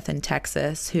living with in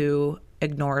Texas who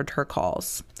ignored her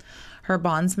calls. Her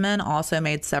bondsman also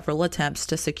made several attempts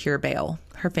to secure bail.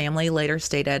 Her family later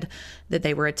stated that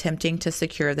they were attempting to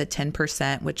secure the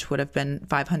 10%, which would have been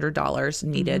 $500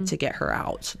 needed to get her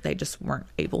out. They just weren't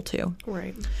able to.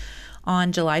 Right.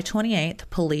 On July 28th,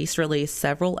 police released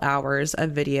several hours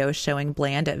of video showing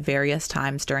Bland at various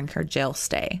times during her jail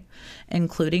stay,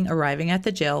 including arriving at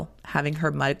the jail, having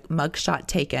her mugshot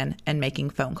taken, and making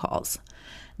phone calls.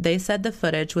 They said the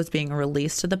footage was being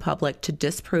released to the public to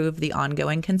disprove the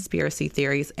ongoing conspiracy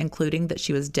theories, including that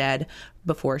she was dead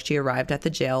before she arrived at the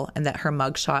jail and that her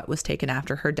mugshot was taken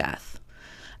after her death.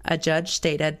 A judge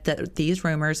stated that these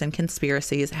rumors and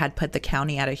conspiracies had put the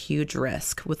county at a huge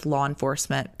risk, with law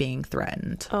enforcement being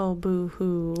threatened. Oh,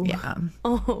 boo-hoo. Yeah.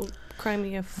 Oh, cry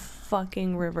me a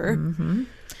fucking river. Mm-hmm.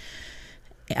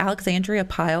 Alexandria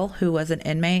Pyle, who was an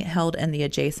inmate held in the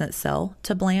adjacent cell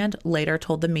to Bland, later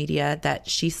told the media that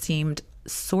she seemed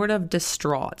sort of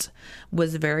distraught,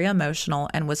 was very emotional,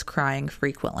 and was crying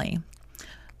frequently.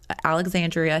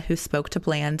 Alexandria, who spoke to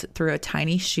Bland through a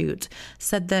tiny chute,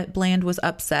 said that Bland was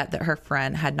upset that her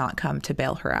friend had not come to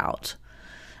bail her out.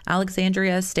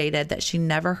 Alexandria stated that she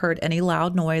never heard any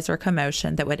loud noise or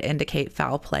commotion that would indicate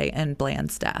foul play in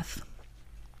Bland's death.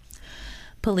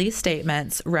 Police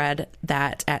statements read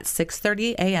that at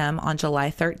 6:30 a.m. on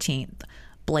July 13th,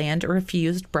 Bland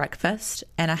refused breakfast,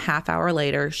 and a half hour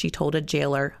later, she told a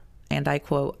jailer, and I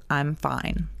quote, "I'm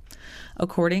fine."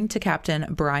 According to Captain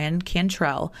Brian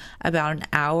Cantrell, about an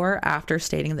hour after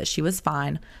stating that she was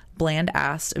fine, Bland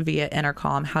asked via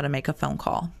intercom how to make a phone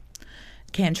call.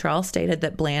 Cantrell stated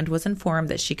that Bland was informed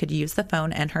that she could use the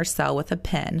phone in her cell with a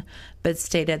PIN, but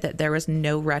stated that there was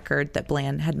no record that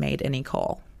Bland had made any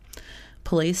call.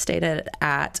 Police stated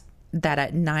that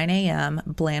at 9 a.m.,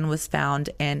 Bland was found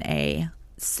in a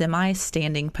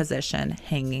semi-standing position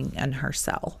hanging in her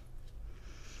cell.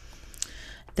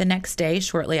 The next day,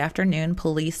 shortly after noon,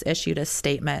 police issued a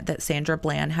statement that Sandra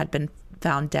Bland had been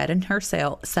found dead in her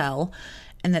cell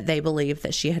and that they believed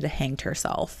that she had hanged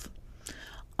herself.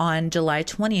 On July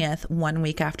 20th, 1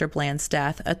 week after Bland's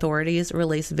death, authorities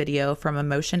released video from a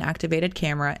motion-activated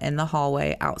camera in the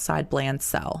hallway outside Bland's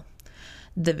cell.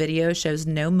 The video shows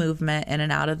no movement in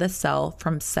and out of the cell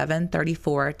from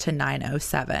 7:34 to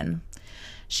 9:07.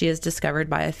 She is discovered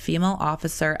by a female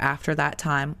officer after that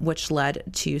time, which led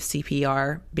to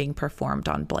CPR being performed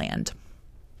on Bland.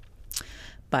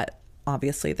 But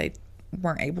obviously they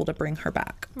weren't able to bring her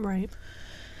back. Right.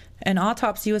 An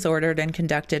autopsy was ordered and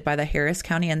conducted by the Harris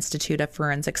County Institute of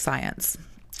Forensic Science.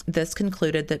 This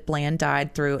concluded that Bland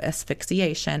died through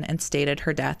asphyxiation and stated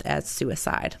her death as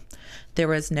suicide. There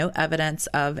was no evidence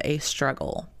of a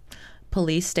struggle.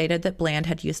 Police stated that Bland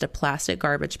had used a plastic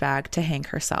garbage bag to hang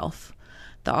herself.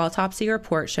 The autopsy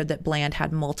report showed that Bland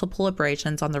had multiple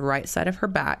abrasions on the right side of her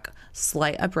back,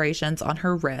 slight abrasions on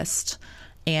her wrist,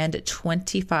 and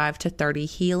 25 to 30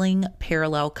 healing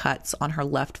parallel cuts on her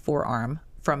left forearm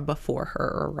from before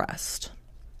her arrest.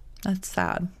 That's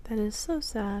sad. That is so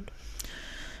sad.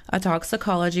 A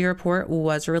toxicology report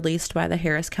was released by the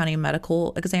Harris County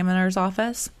Medical Examiner's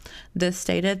Office. This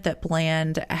stated that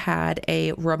Bland had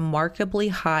a remarkably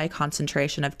high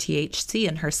concentration of THC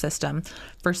in her system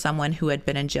for someone who had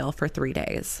been in jail for 3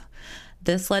 days.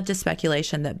 This led to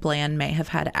speculation that Bland may have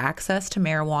had access to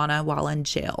marijuana while in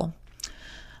jail.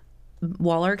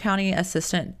 Waller County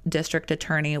Assistant District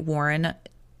Attorney Warren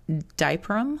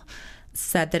Dyprum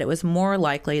said that it was more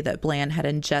likely that Bland had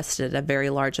ingested a very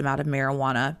large amount of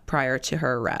marijuana prior to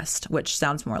her arrest, which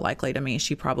sounds more likely to me.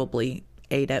 She probably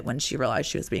ate it when she realized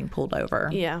she was being pulled over.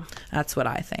 Yeah. That's what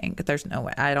I think. There's no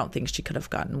way. I don't think she could have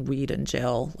gotten weed in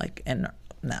jail.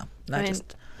 No.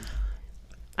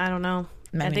 I don't know.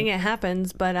 I think it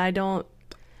happens, but I don't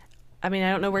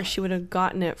know where she would have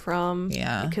gotten it from.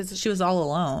 Yeah. Because she was all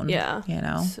alone. Yeah. You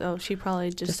know? So she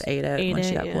probably just ate it when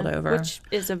she got pulled over. Which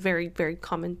is a very, very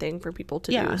common thing for people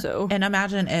to do. So. And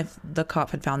imagine if the cop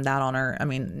had found that on her. I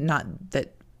mean, not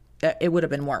that it would have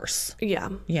been worse. Yeah.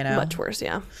 You know? Much worse,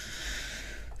 yeah.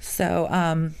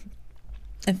 So,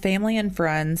 family and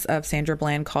friends of Sandra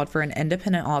Bland called for an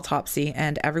independent autopsy,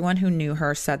 and everyone who knew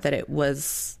her said that it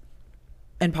was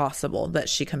impossible that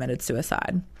she committed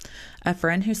suicide. A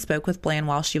friend who spoke with Bland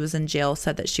while she was in jail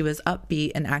said that she was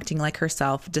upbeat and acting like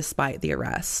herself despite the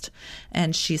arrest.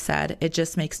 And she said, "It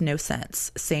just makes no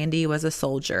sense. Sandy was a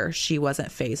soldier. She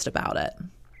wasn't fazed about it."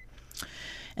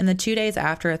 In the 2 days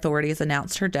after authorities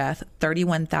announced her death,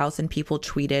 31,000 people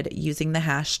tweeted using the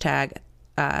hashtag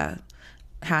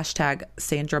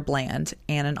Sandra Bland,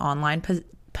 and an online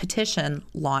petition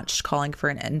launched calling for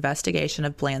an investigation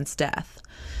of Bland's death.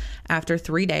 After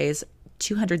 3 days,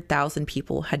 200,000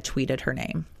 people had tweeted her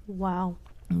name. Wow.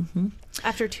 Mm-hmm.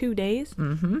 After 2 days?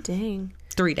 Mm-hmm. Dang.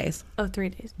 3 days. Oh, 3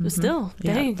 days. Mm-hmm. But still,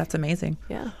 dang. Yeah, that's amazing.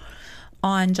 Yeah.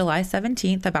 On July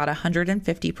 17th, about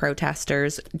 150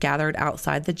 protesters gathered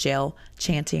outside the jail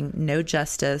chanting, "No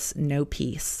justice, no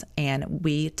peace," and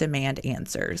 "We demand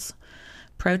answers."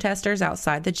 Protesters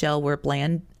outside the jail where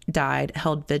Bland died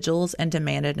held vigils and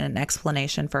demanded an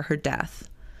explanation for her death.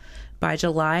 By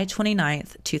July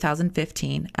 29th,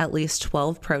 2015, at least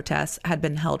 12 protests had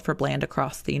been held for Bland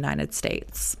across the United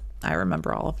States. I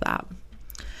remember all of that.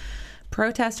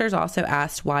 Protesters also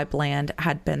asked why Bland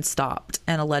had been stopped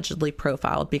and allegedly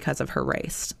profiled because of her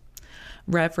race.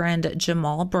 Reverend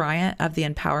Jamal Bryant of the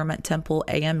Empowerment Temple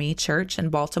AME Church in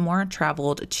Baltimore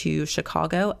traveled to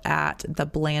Chicago at the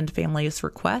Bland family's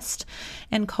request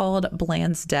and called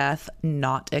Bland's death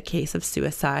not a case of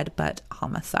suicide, but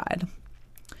homicide.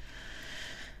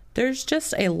 There's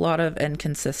just a lot of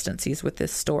inconsistencies with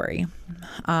this story.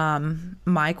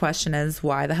 My question is,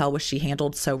 why the hell was she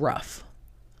handled so rough?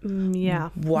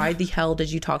 Yeah. Why the hell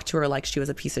did you talk to her like she was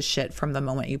a piece of shit from the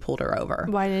moment you pulled her over?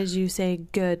 Why did you say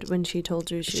good when she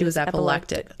told you she was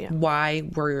epileptic? Yeah. Why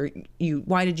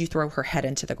did you throw her head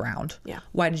into the ground? Yeah.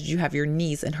 Why did you have your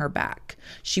knees in her back?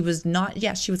 She was not,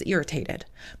 yes, she was irritated,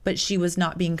 but she was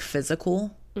not being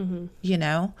physical, you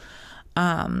know?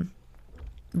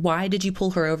 Why did you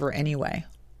pull her over anyway?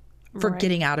 For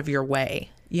getting out of your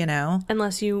way, you know?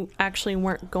 Unless you actually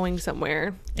weren't going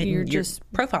somewhere. And you're just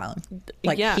profiling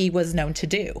like he was known to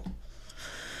do.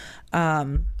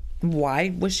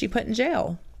 Why was she put in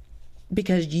jail?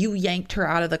 Because you yanked her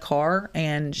out of the car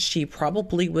and she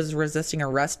probably was resisting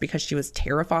arrest because she was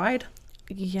terrified.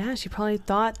 Yeah, she probably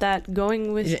thought that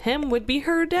going with him would be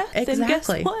her death. Exactly. And guess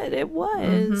what? It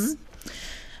was.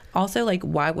 Also, like,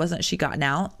 why wasn't she gotten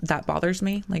out? That bothers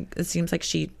me. Like, it seems like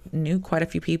she knew quite a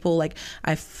few people. Like,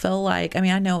 I feel like, I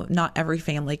mean, I know not every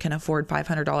family can afford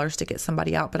 $500 to get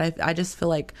somebody out, but I just feel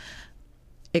like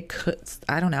it could,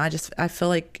 I don't know. I feel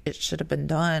like it should have been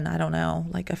done. I don't know.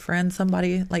 Like a friend,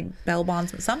 somebody, like bail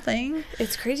bonds, something.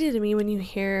 It's crazy to me when you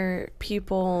hear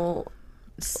people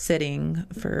sitting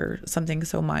for something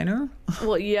so minor.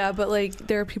 Well, yeah, but like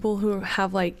there are people who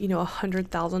have like, you know,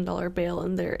 $100,000 bail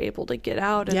and they're able to get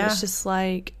out, and it's just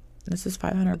like, This is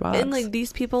 $500. And like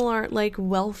these people aren't like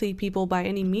wealthy people by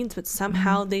any means, but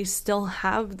somehow they still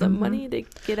have the money to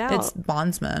get out. It's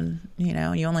bondsmen, you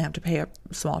know, you only have to pay a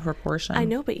small proportion. I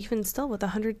know, but even still with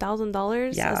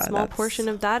 $100,000, a small portion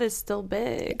of that is still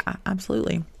big.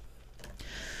 Absolutely.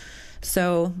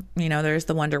 So, you know, there's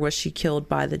the wonder, was she killed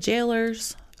by the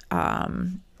jailers?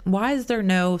 Why is there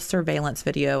no surveillance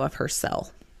video of her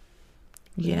cell?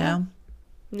 You know?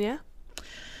 Yeah.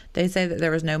 They say that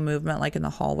there was no movement like in the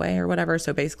hallway or whatever.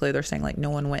 So basically they're saying like no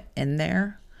one went in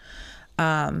there.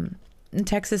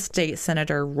 Texas State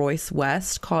Senator Royce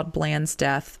West called Bland's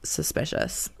death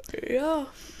suspicious. Yeah.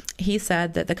 He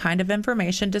said that the kind of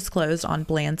information disclosed on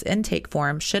Bland's intake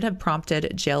form should have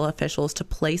prompted jail officials to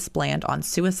place Bland on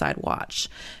suicide watch,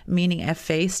 meaning a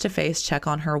face-to-face check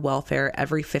on her welfare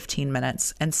every 15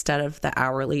 minutes instead of the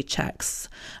hourly checks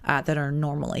that are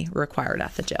normally required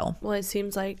at the jail. Well, it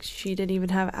seems like she didn't even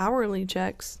have hourly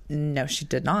checks. No, she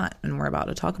did not, and we're about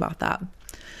to talk about that.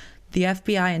 The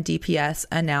FBI and DPS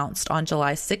announced on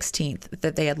July 16th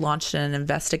that they had launched an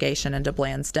investigation into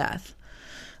Bland's death.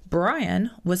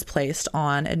 Brian was placed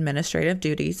on administrative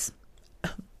duties.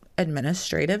 Let me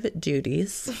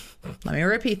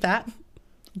repeat that.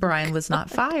 Brian was not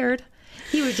fired.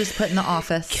 He was just put in the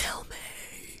office. Kill me.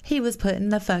 He was put in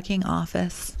the fucking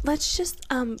office. Let's just,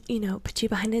 put you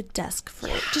behind a desk for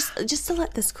just to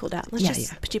let this cool down.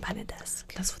 Let's put you behind a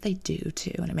desk. That's what they do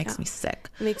too, and it makes me sick.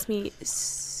 It makes me.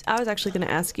 I was actually going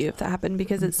to ask you if that happened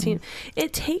because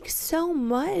it takes so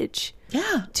much.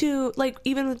 Yeah. To like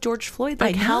even with George Floyd,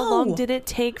 like how long did it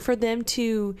take for them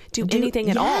to do anything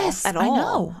at all? At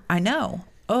all? I know.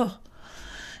 Oh.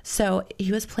 So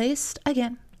he was placed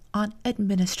again on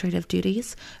administrative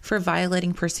duties for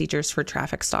violating procedures for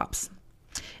traffic stops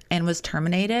and was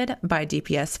terminated by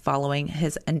DPS following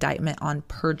his indictment on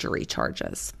perjury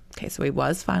charges. Okay, so he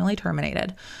was finally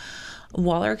terminated.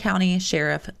 Waller County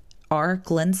Sheriff R.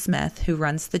 Glenn Smith, who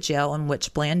runs the jail in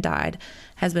which Bland died,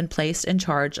 has been placed in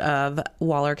charge of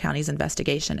Waller County's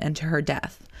investigation into her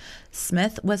death.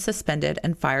 Smith was suspended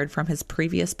and fired from his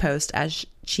previous post as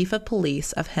chief of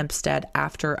police of Hempstead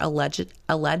after alleged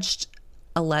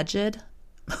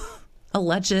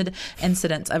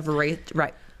incidents of rape.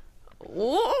 Right.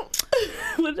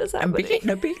 What is happening?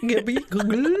 I'm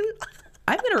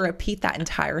going to repeat that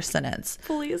entire sentence.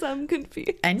 Please, I'm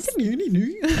confused.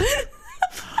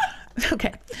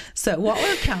 Okay, so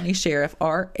Waller County Sheriff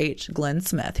R.H. Glenn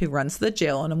Smith, who runs the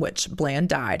jail in which Bland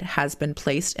died, has been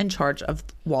placed in charge of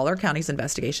Waller County's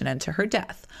investigation into her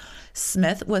death.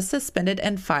 Smith was suspended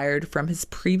and fired from his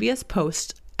previous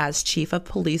post as chief of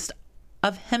police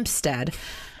of Hempstead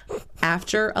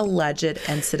after alleged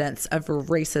incidents of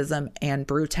racism and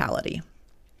brutality.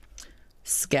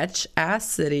 Sketch ass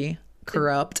city,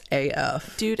 corrupt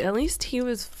AF. Dude, at least he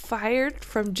was fired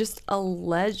from just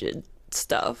alleged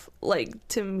stuff. Like,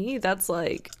 to me, that's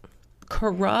like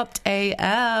corrupt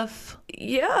AF.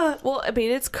 Yeah, well, I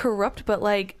mean, it's corrupt, but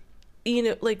like, you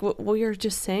know, like what we were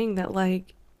just saying, that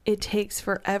like it takes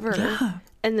forever,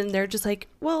 and then they're just like,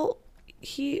 well,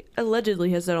 he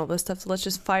allegedly has done all this stuff, so let's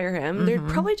just fire him. They're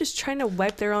probably just trying to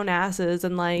wipe their own asses.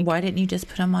 And like, why didn't you just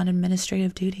put him on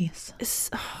administrative duties?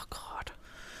 Oh god.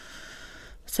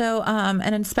 So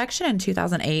an inspection in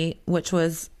 2008, which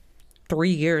was 3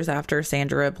 years after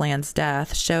Sandra Bland's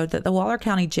death, showed that the Waller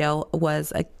County Jail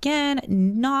was again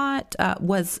not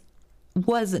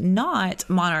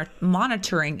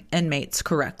monitoring inmates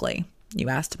correctly. You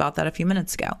asked about that a few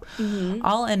minutes ago.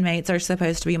 All inmates are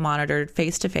supposed to be monitored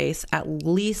face-to-face at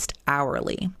least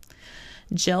hourly.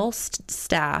 Jail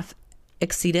staff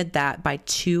exceeded that by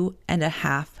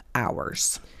 2.5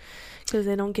 hours. Because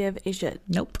they don't give a shit.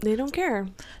 Nope. They don't care.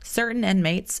 Certain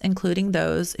inmates, including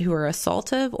those who are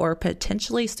assaultive or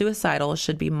potentially suicidal,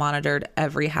 should be monitored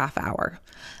every half hour.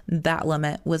 That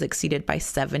limit was exceeded by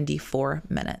 74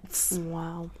 minutes.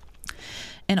 Wow.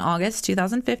 In August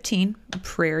 2015,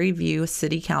 Prairie View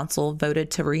City Council voted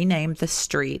to rename the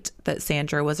street that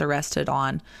Sandra was arrested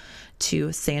on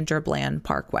to Sandra Bland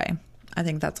Parkway. I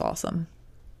think that's awesome.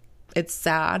 It's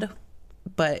sad,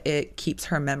 but it keeps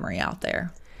her memory out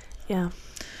there. Yeah.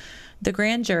 The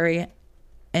grand jury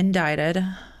indicted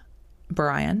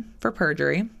Brian for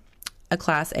perjury, a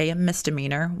Class A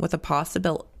misdemeanor with a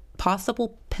possible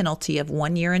penalty of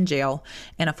 1 year in jail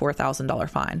and a $4,000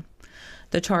 fine.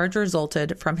 The charge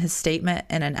resulted from his statement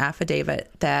in an affidavit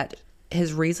that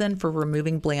his reason for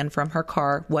removing Bland from her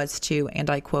car was to, and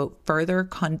I quote, further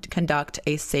conduct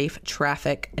a safe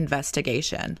traffic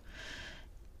investigation.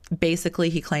 Basically,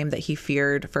 he claimed that he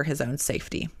feared for his own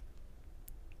safety.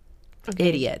 Okay,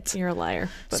 Idiot. You're a liar.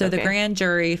 So the grand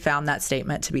jury found that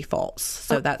statement to be false.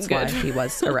 So that's good. why he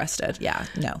was arrested. Yeah,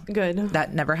 no. Good.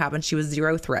 That never happened. She was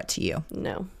zero threat to you.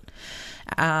 No.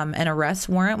 An arrest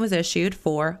warrant was issued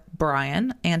for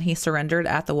Brian, and he surrendered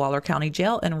at the Waller County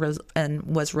Jail and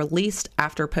was released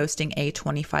after posting a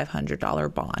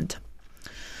 $2,500 bond.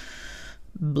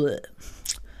 Blech.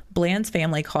 Bland's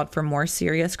family called for more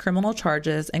serious criminal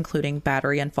charges, including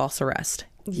battery and false arrest.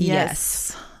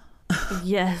 Yes.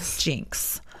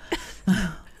 Jinx.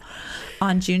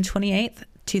 On June 28th,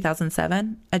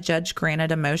 2007, a judge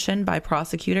granted a motion by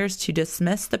prosecutors to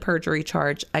dismiss the perjury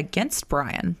charge against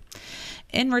Brian.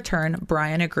 In return,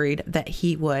 Brian agreed that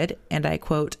he would, and I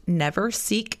quote, never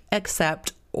seek,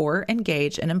 accept, or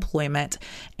engage in employment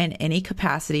in any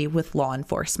capacity with law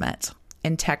enforcement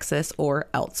in Texas or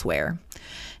elsewhere.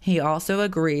 He also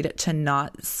agreed to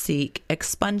not seek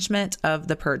expungement of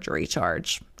the perjury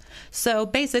charge. So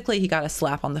basically, he got a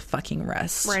slap on the fucking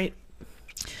wrist. Right.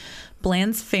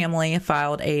 Bland's family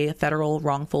filed a federal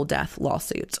wrongful death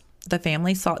lawsuit. The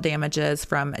family sought damages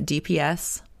from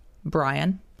DPS,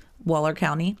 Brian, Waller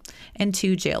County, and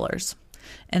 2 jailers.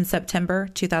 In September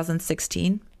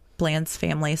 2016, Bland's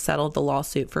family settled the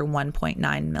lawsuit for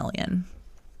 $1.9 million.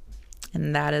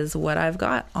 And that is what I've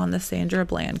got on the Sandra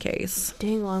Bland case.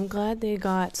 Dang, well, I'm glad they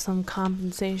got some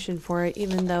compensation for it,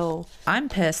 even though... I'm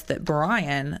pissed that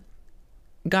Brian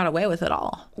got away with it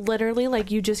all. Literally,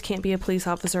 like, you just can't be a police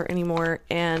officer anymore,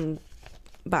 and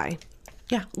bye.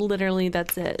 Yeah. Literally,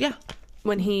 that's it. Yeah.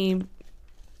 When he...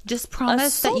 Just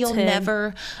promise that you'll assaulted.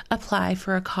 never apply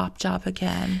for a cop job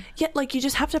again. Yeah, like, you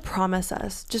just have to promise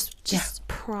us. Just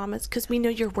promise, because we know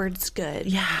your word's good.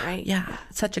 Yeah. Right? Yeah.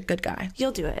 Such a good guy.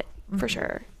 You'll do it. For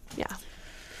sure. Yeah.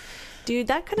 Dude,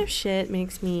 that kind of shit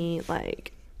makes me,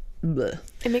 like... Blech.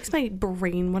 It makes my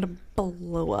brain want to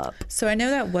blow up. So I know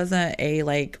that wasn't a,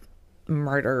 like,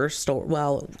 murder story.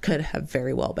 Well, could have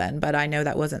very well been, but I know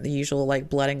that wasn't the usual, like,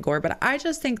 blood and gore. But I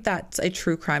just think that's a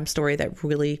true crime story that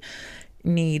really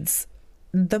needs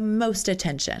the most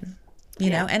attention,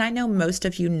 you know? And I know most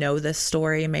of you know this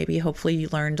story. Maybe hopefully you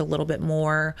learned a little bit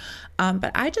more.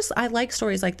 But I like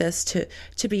stories like this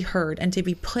to be heard and to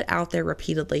be put out there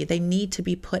repeatedly. They need to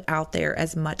be put out there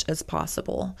as much as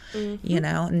possible, you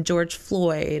know? And George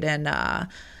Floyd and,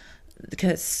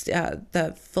 because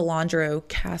the Philandro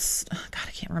cast, God,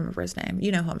 I can't remember his name.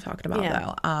 You know who I'm talking about,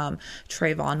 though.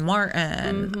 Trayvon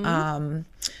Martin,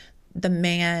 the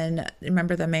man,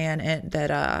 remember the man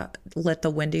that lit the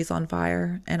Wendy's on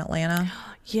fire in Atlanta?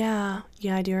 Yeah,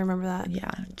 I do remember that. Yeah,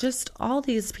 just all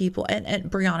these people, and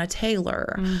Breonna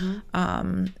Taylor,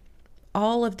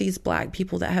 all of these Black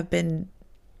people that have been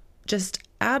just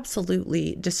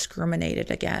absolutely discriminated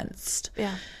against.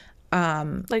 Yeah.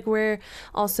 Like, where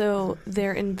also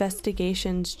their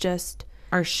investigations just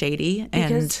are shady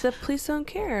because the police don't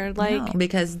care. Like, no,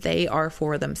 because they are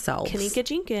for themselves. Kanika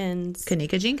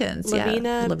Jenkins,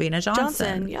 Lavina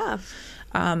Johnson. Yeah.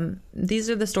 These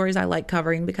are the stories I like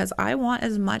covering because I want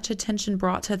as much attention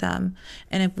brought to them.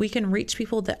 And if we can reach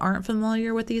people that aren't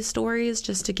familiar with these stories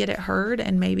just to get it heard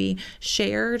and maybe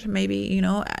shared, maybe, you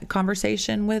know, a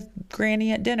conversation with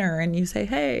Granny at dinner and you say,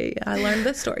 hey, I learned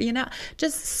this story, you know,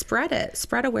 just spread it,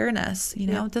 spread awareness, you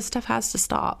know, this stuff has to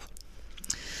stop.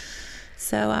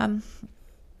 So,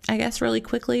 I guess really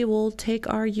quickly, we'll take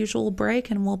our usual break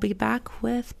and we'll be back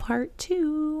with part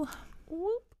 2.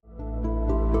 Whoop.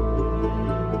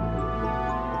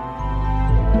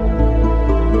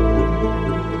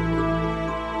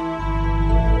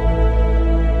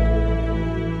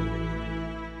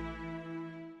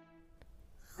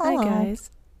 Hi guys.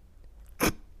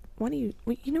 What do you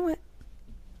know what?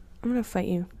 I'm going to fight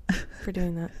you for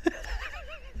doing that.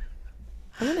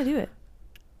 I'm going to do it.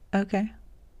 Okay.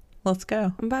 Let's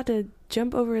go. I'm about to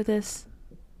jump over this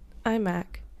iMac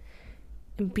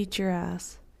and beat your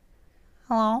ass.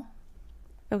 Hello.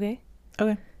 Okay?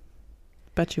 Okay.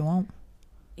 Bet you won't.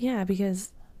 Yeah,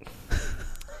 because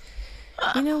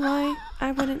you know why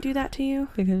I wouldn't do that to you?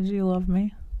 Because you love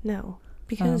me? No.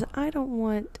 Because I don't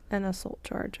want an assault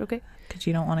charge, okay? Because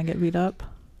you don't want to get beat up?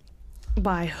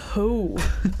 By who?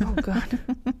 Oh, God.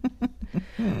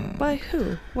 By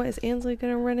who? What, is Ansley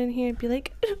gonna run in here and be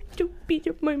like, don't beat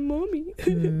up my mommy?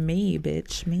 Me,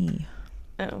 bitch, me.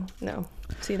 Oh, no.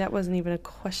 See, that wasn't even a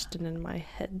question in my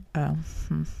head. Oh,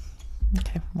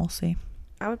 okay, we'll see.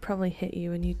 I would probably hit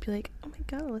you and you'd be like, oh my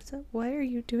God, Alyssa, why are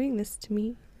you doing this to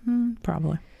me?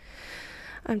 Probably.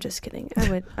 I'm just kidding.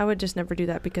 I would just never do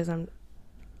that because I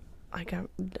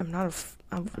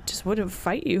just wouldn't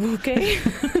fight you, okay?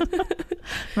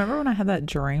 Remember when I had that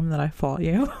dream that I fought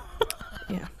you?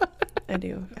 Yeah, I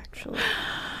do, actually.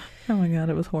 Oh my God,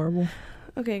 it was horrible.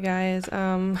 Okay, guys,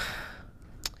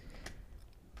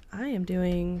 I am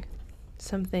doing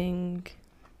something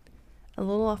a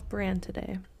little off-brand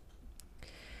today.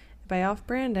 By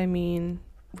off-brand, I mean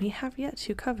we have yet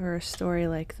to cover a story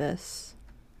like this.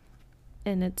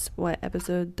 And it's, what,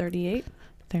 episode 38?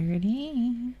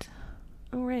 38.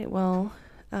 All right, well,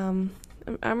 I'm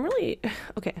really...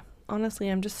 Okay, honestly,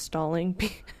 I'm just stalling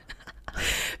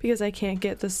because I can't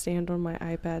get the stand on my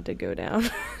iPad to go down.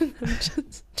 I'm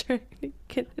just trying to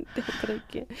get it down, but I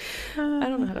can't. I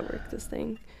don't know how to work this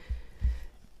thing.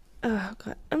 Oh,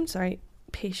 God. I'm sorry.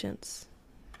 Patience.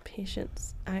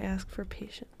 Patience. I ask for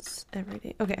patience every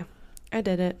day. Okay. I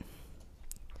did it.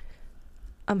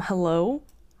 Hello?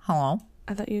 Hello.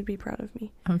 I thought you'd be proud of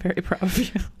me. I'm very proud of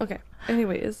you. Okay.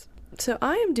 Anyways, so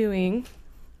I am doing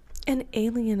an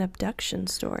alien abduction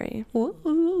story.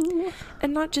 Woo.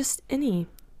 And not just any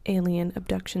alien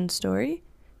abduction story.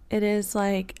 It is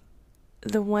like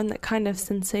the one that kind of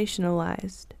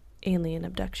sensationalized alien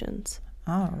abductions.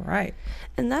 All right.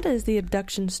 And that is the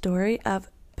abduction story of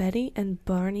Betty and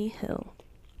Barney Hill.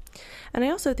 And I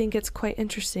also think it's quite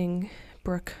interesting,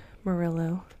 Brooke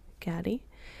Murillo Gaddy,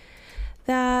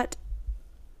 that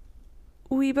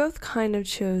we both kind of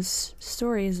chose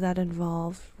stories that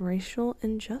involve racial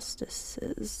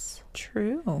injustices.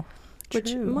 True.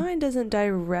 Which mine doesn't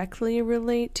directly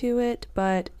relate to it,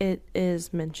 but it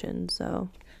is mentioned, so.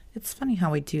 It's funny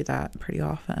how we do that pretty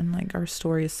often. Like, our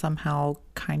stories somehow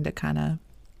kind of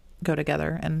go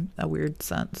together in a weird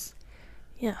sense.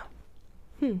 Yeah.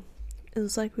 It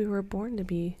was like we were born to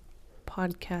be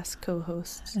podcast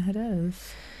co-hosts. It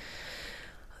is.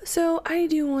 So I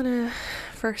do want to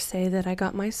first say that I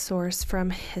got my source from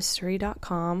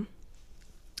history.com.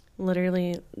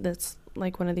 Literally, that's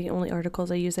like one of the only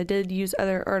articles I use. I did use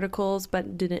other articles,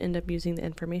 but didn't end up using the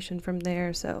information from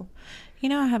there, so. You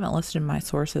know, I haven't listed my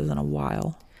sources in a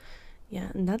while. Yeah,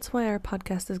 and that's why our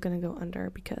podcast is going to go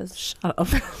under, because... Shut up.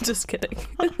 Just kidding.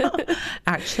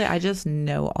 Actually, I just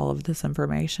know all of this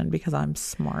information because I'm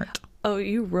smart. Oh,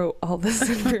 you wrote all this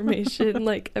information.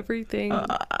 Like, everything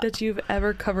that you've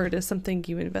ever covered is something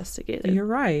you investigated. You're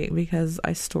right, because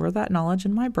I store that knowledge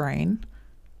in my brain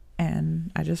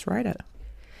and I just write it.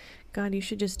 God, you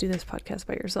should just do this podcast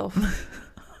by yourself.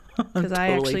 Because Totally I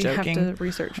actually joking. have to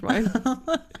research mine.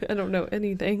 I don't know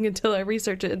anything until I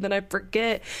research it, and then I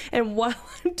forget. And while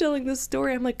I'm telling the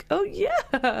story, I'm like, oh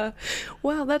yeah,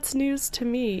 wow, that's news to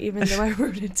me, even though I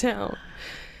wrote it down.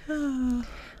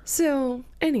 So,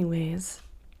 anyways,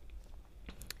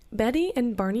 Betty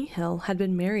and Barney Hill had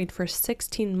been married for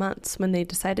 16 months when they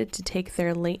decided to take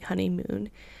their late honeymoon.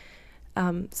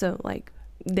 So, like,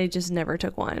 they just never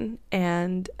took one.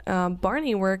 And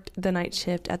Barney worked the night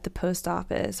shift at the post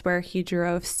office, where he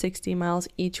drove 60 miles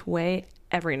each way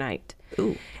every night.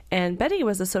 Ooh. And Betty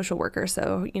was a social worker,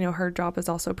 so, you know, her job was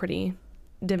also pretty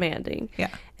demanding. Yeah.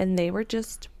 And they were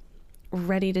just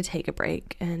ready to take a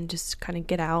break and just kind of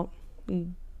get out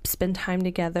and spend time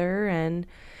together and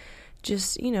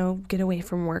just, you know, get away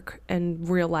from work and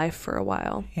real life for a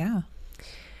while. Yeah.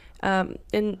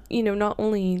 And, you know, not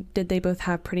only did they both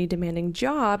have pretty demanding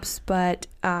jobs, but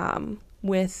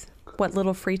with what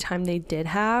little free time they did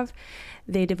have,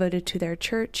 they devoted to their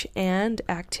church and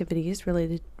activities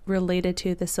related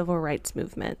to the civil rights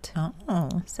movement.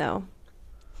 Oh. So,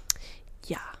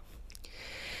 yeah.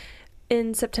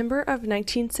 In September of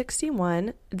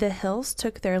 1961, the Hills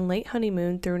took their late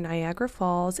honeymoon through Niagara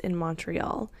Falls in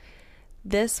Montreal.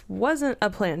 This wasn't a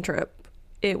planned trip.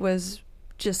 It was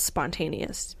just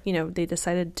spontaneous. You know, they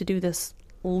decided to do this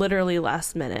literally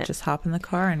last minute. Just hop in the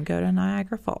car and go to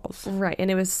Niagara Falls. Right. And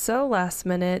it was so last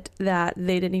minute that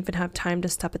they didn't even have time to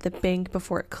stop at the bank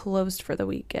before it closed for the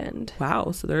weekend.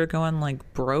 Wow. So they're going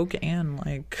like broke and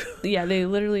like... Yeah, they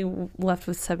literally left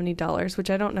with $70,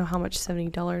 which I don't know how much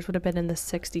 $70 would have been in the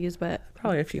 60s, but...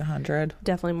 Probably a few hundred.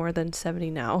 Definitely more than 70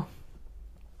 now.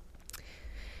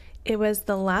 It was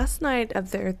the last night of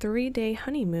their 3-day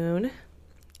honeymoon,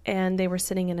 and they were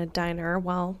sitting in a diner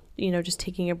while, you know, just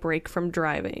taking a break from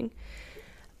driving.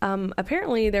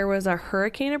 Apparently there was a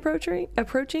hurricane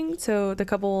approaching, so the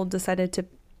couple decided to,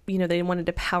 you know, they wanted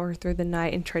to power through the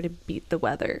night and try to beat the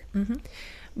weather. Mm-hmm.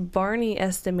 Barney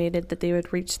estimated that they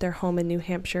would reach their home in New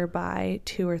Hampshire by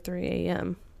 2 or 3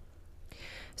 a.m.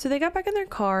 So they got back in their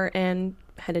car and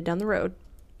headed down the road.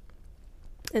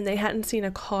 And they hadn't seen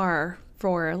a car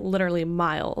for literally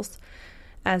miles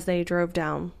as they drove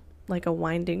down like a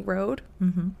winding road.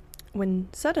 Mm-hmm. When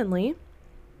suddenly...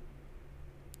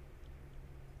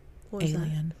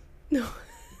 Alien. No.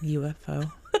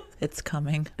 UFO. It's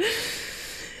coming.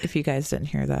 If you guys didn't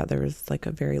hear that, there was like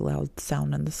a very loud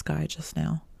sound in the sky just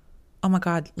now. Oh my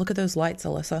God, look at those lights,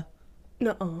 Alyssa.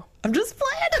 Nuh-uh. I'm just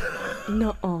playing.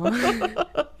 No,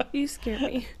 you scare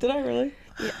me. Did I really?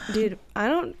 Yeah, dude, I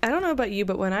don't know about you,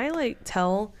 but when I like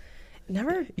tell,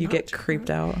 never You not get creeped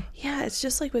out. Yeah, it's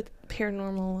just like with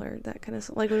paranormal or that kind of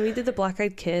stuff. Like when we did the Black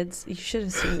Eyed Kids, you should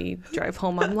have seen me drive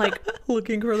home. I'm like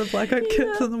Looking for the black-eyed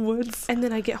kids in the woods. and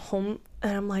then I get home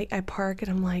and I'm like, I park and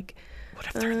I'm like, What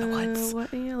if they're in the woods?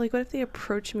 What if they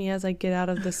approach me as I get out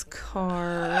of this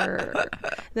car?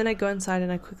 Then I go inside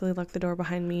and I quickly lock the door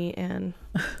behind me and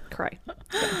cry.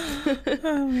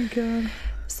 Oh my god.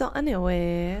 So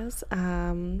anyways,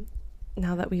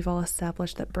 now that we've all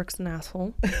established that Brooke's an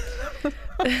asshole,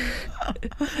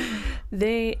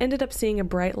 they ended up seeing a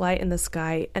bright light in the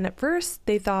sky, and at first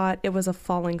they thought it was a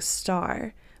falling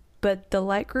star, but the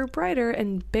light grew brighter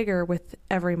and bigger with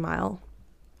every mile.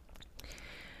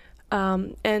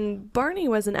 And Barney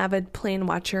was an avid plane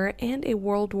watcher and a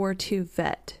World War II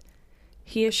vet.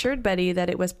 He assured Betty that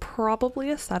it was probably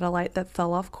a satellite that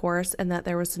fell off course and that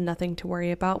there was nothing to worry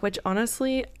about, which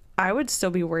honestly, I would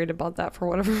still be worried about that for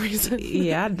whatever reason.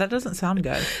 Yeah, that doesn't sound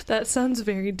good. That sounds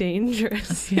very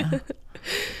dangerous. Yeah.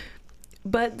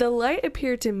 But the light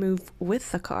appeared to move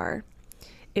with the car.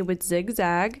 It would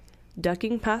zigzag,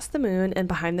 ducking past the moon and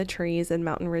behind the trees and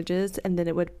mountain ridges, and then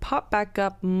it would pop back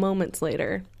up moments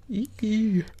later.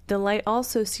 Eek. The light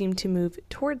also seemed to move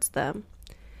towards them.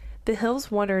 The Hills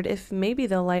wondered if maybe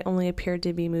the light only appeared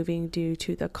to be moving due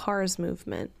to the car's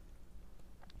movement.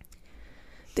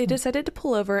 They decided to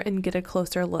pull over and get a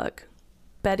closer look.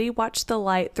 Betty watched the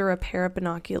light through a pair of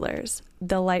binoculars.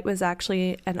 The light was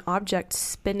actually an object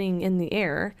spinning in the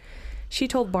air. She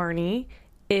told Barney,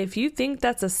 "If you think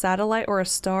that's a satellite or a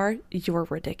star, you're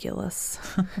ridiculous."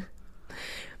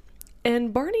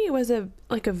 And Barney was a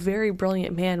very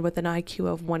brilliant man with an IQ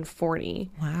of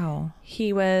 140. Wow.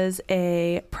 He was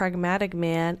a pragmatic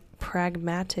man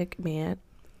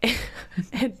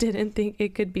and didn't think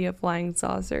it could be a flying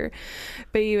saucer,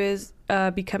 but he was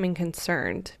becoming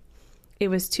concerned. It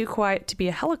was too quiet to be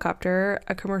a helicopter,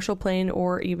 a commercial plane,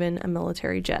 or even a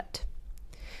military jet.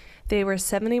 They were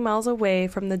 70 miles away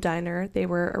from the diner they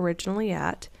were originally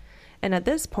at, and at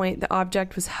this point, the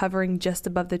object was hovering just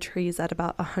above the trees at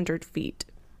about 100 feet,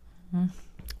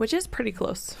 which is pretty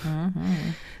close.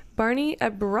 Mm-hmm. Barney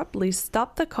abruptly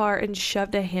stopped the car and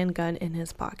shoved a handgun in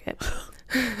his pocket.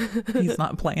 He's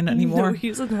not playing anymore. No,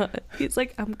 he's not. He's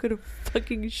like, I'm gonna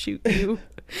fucking shoot you.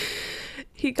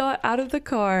 He got out of the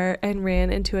car and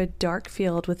ran into a dark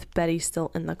field with Betty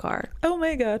still in the car. Oh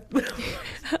my god.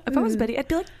 If I was Betty, I'd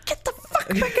be like, get the fuck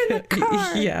back in the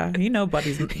car. Yeah, you know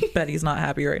Betty's not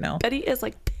happy right now. Betty is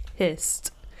like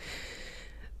pissed.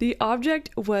 The object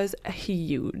was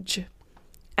huge,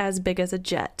 as big as a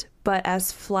jet, but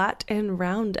as flat and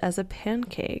round as a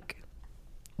pancake.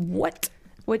 What?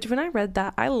 Which, when I read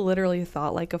that, I literally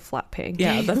thought like a flat pancake.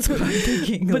 Yeah, that's what I'm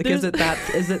thinking. Like, is it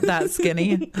that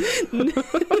skinny?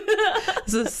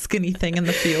 Is a skinny thing in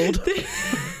the field?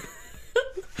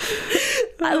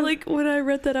 When I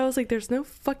read that, I was like, there's no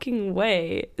fucking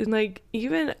way. And like,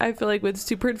 even I feel like with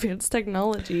super advanced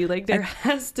technology, like there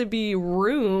has to be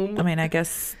room. I mean, I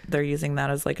guess they're using that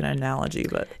as like an analogy,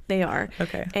 but They are.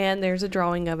 okay. And there's a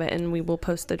drawing of it, and we will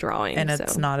post the drawing. And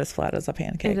it's not as flat as a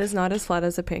pancake. It is not as flat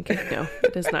as a pancake. No,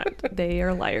 it is not. They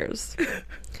are liars. I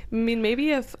mean,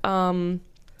 maybe if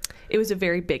it was a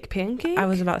very big pancake. I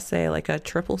was about to say like a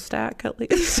triple stack at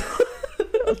least.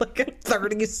 Like a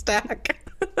 30 stack.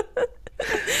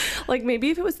 Like maybe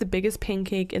if it was the biggest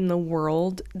pancake in the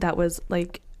world that was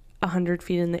like 100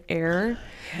 feet in the air,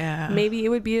 Yeah. maybe it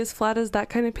would be as flat as that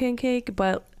kind of pancake.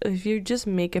 But if you just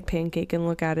make a pancake and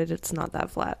look at it, it's not that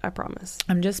flat, I promise.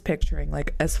 I'm just picturing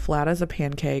like as flat as a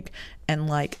pancake and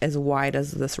like as wide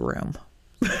as this room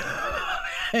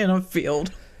in a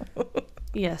field.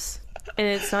 Yes. And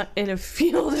it's not in a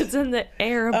field, it's in the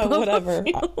air above whatever. a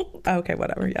field. Okay,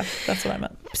 whatever. Yeah, that's what I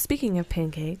meant. Speaking of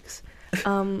pancakes,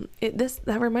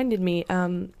 that reminded me.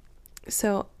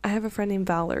 So I have a friend named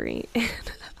Valerie, and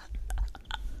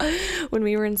when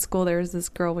we were in school, there was this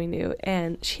girl we knew,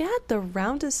 and she had the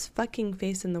roundest fucking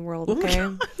face in the world. Okay,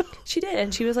 she did,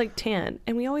 and she was like tan,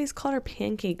 and we always called her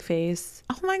Pancake Face.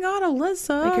 Oh my god,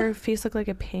 Alyssa! Like her face looked like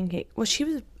a pancake. Well, she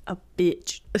was a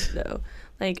bitch though.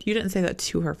 Like, you didn't say that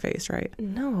to her face, right?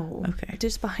 no, Okay.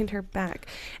 just behind her back,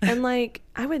 and like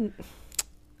I'm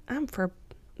for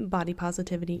body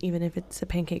positivity, even if it's a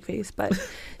pancake face, but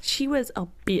she was a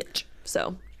bitch,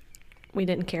 so we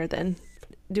didn't care then.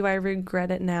 Do I regret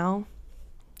it now?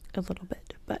 A little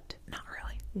bit, but Not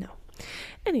really. no.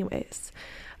 Anyways,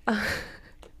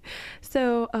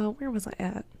 so where was I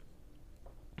at?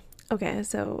 Okay,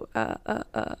 so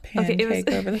Pancake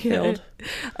over the field.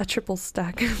 A triple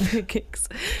stack of pancakes.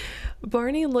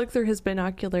 Barney looked through his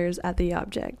binoculars at the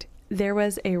object. There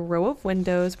was a row of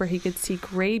windows where he could see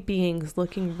gray beings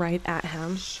looking right at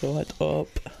him. Shut up.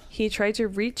 He tried to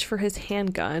reach for his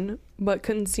handgun, but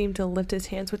couldn't seem to lift his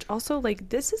hands, which also, like,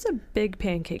 this is a big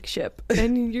pancake ship,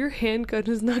 and your handgun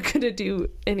is not going to do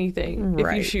anything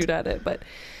if you shoot at it, but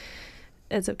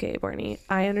it's okay, Barney.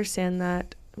 I understand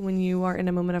that when you are in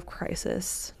a moment of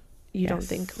crisis, you don't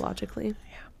think logically.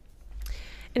 Yeah.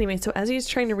 Anyway, so as he's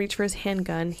trying to reach for his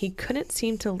handgun, he couldn't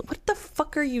seem to... What the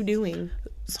fuck are you doing?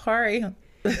 Sorry.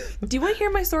 Do you want to hear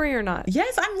my story or not?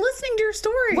 Yes, I'm listening to your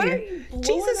story. What are you,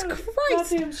 Jesus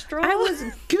Christ. I was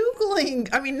Googling.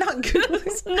 I mean, not Googling.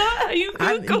 That's not how you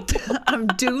Google. I'm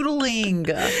doodling.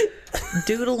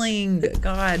 Doodling.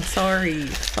 God, sorry.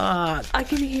 Fuck. I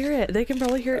can hear it. They can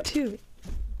probably hear it too.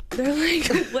 They're like,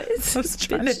 what is I was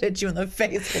trying to hit you in the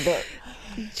face with it.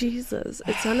 Jesus.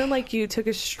 It sounded like you took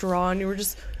a straw and you were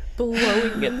just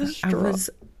blowing in the straw. I was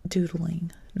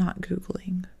doodling, not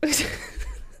Googling.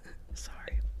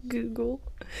 Gurgle.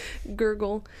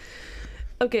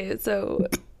 Okay, so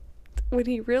when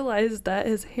he realized that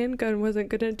his handgun wasn't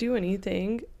gonna do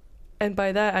anything, and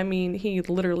by that I mean he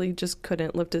literally just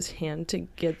couldn't lift his hand to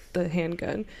get the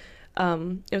handgun,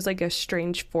 it was like a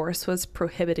strange force was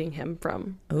prohibiting him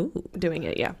from doing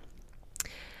it. Yeah.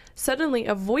 Suddenly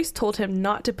a voice told him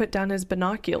not to put down his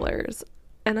binoculars,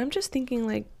 and I'm just thinking,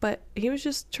 like, but he was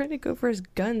just trying to go for his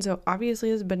gun, so obviously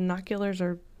his binoculars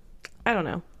are, I don't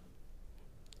know.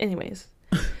 Anyways,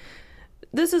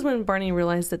 this is when Barney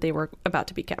realized that they were about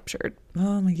to be captured.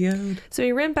 Oh my God. So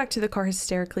he ran back to the car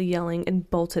hysterically yelling and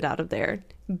bolted out of there.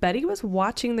 Betty was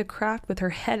watching the craft with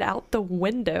her head out the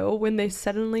window when they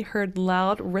suddenly heard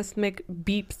loud rhythmic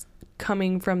beeps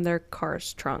coming from their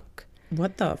car's trunk.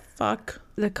 What the fuck?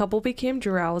 The couple became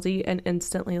drowsy and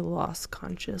instantly lost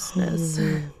consciousness.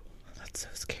 Oh, that's so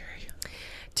scary.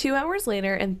 2 hours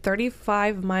later, and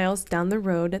 35 miles down the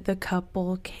road, the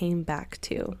couple came back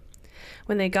to.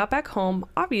 When they got back home,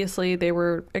 obviously they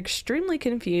were extremely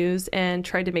confused and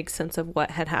tried to make sense of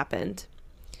what had happened.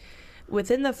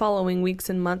 Within the following weeks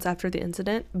and months after the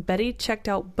incident, Betty checked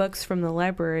out books from the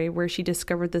library where she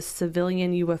discovered the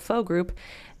civilian UFO group,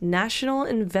 National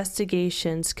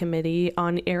Investigations Committee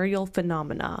on Aerial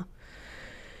Phenomena.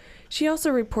 She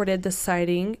also reported the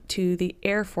sighting to the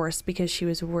Air Force because she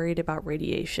was worried about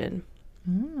radiation.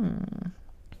 In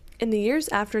the years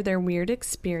after their weird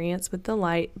experience with the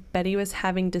light, Betty was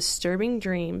having disturbing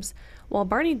dreams, while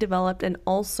Barney developed an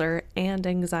ulcer and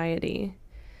anxiety.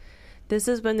 This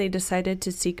is when they decided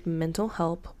to seek mental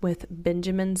help with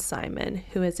Benjamin Simon,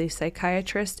 who is a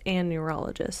psychiatrist and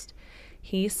neurologist.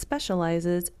 He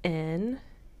specializes in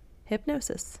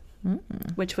hypnosis.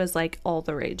 Which was like all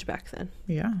the rage back then.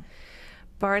 Yeah.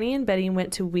 Barney and Betty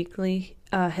went to weekly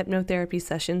hypnotherapy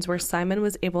sessions where Simon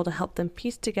was able to help them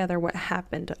piece together what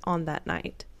happened on that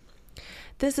night.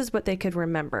 This is what they could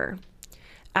remember.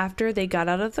 After they got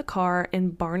out of the car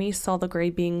and Barney saw the gray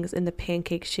beings in the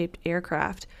pancake-shaped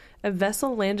aircraft, a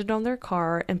vessel landed on their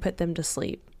car and put them to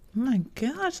sleep. Oh my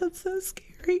gosh, that's so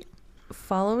scary.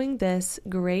 Following this,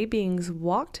 gray beings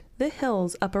walked the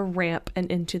hills up a ramp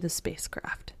and into the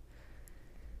spacecraft.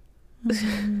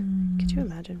 Could you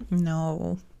imagine?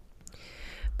 No.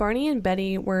 Barney and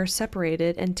Betty were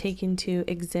separated and taken to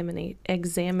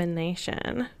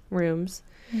examination rooms.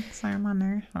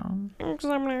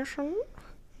 Examination.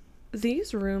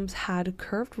 These rooms had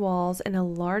curved walls and a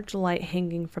large light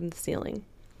hanging from the ceiling.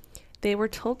 They were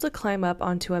told to climb up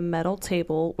onto a metal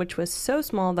table, which was so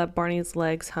small that Barney's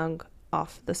legs hung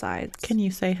off the sides. Can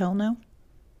you say hell no?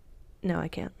 No, I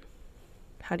can't.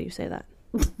 How do you say that?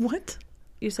 What?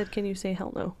 You said, can you say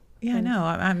hell no? Yeah, I know.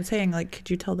 I'm saying, like, could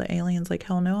you tell the aliens, like,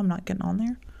 hell no, I'm not getting on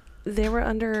there? They were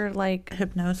under, like...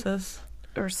 hypnosis.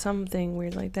 Or something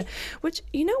weird like that. Which,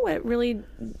 you know what really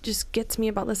just gets me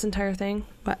about this entire thing?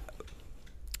 What?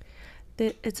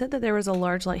 It said that there was a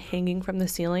large light hanging from the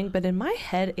ceiling, but in my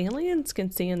head, aliens can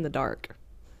see in the dark.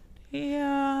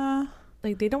 Yeah.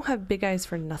 Like, they don't have big eyes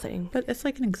for nothing. But it's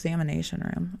like an examination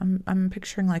room. I'm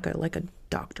picturing like a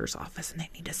doctor's office, and they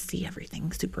need to see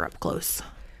everything super up close.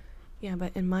 Yeah,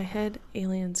 but in my head,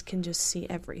 aliens can just see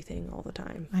everything all the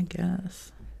time. I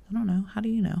guess. I don't know. How do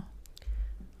you know?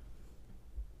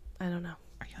 I don't know.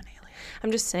 Are you an alien?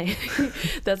 I'm just saying.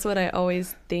 That's what I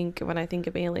always think when I think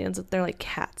of aliens. They're like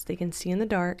cats. They can see in the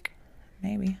dark.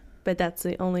 Maybe. But that's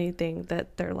the only thing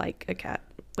that they're like a cat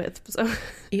with. So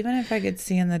even if I could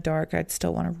see in the dark, I'd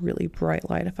still want a really bright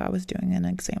light if I was doing an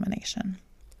examination.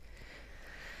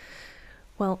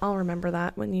 Well, I'll remember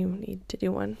that when you need to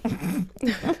do one.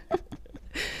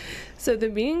 So the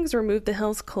beings removed the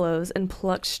hill's clothes and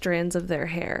plucked strands of their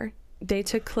hair. They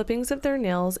took clippings of their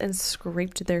nails and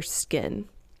scraped their skin.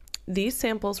 These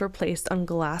samples were placed on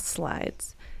glass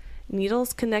slides.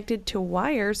 Needles connected to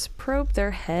wires probed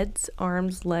their heads,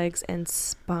 arms, legs, and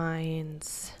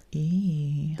spines.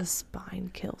 Eee. The spine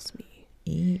kills me.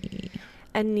 Eee.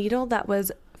 A needle that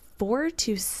was 4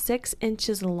 to 6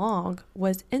 inches long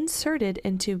was inserted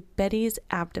into Betty's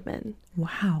abdomen.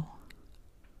 Wow.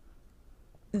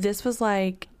 This was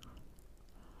like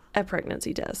a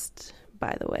pregnancy test,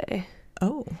 by the way.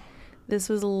 Oh. This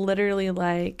was literally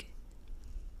like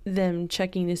them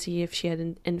checking to see if she had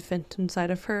an infant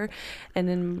inside of her. And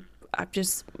then I'm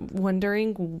just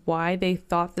wondering why they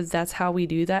thought that that's how we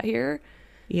do that here.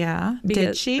 Yeah. Did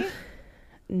Because- she?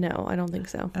 No, I don't think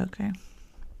so. Okay.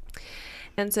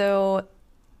 And so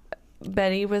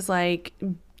Betty was like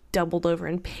doubled over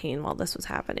in pain while this was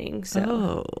happening.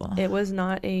 So it was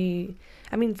not a,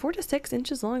 I mean, 4 to 6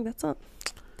 inches long. That's a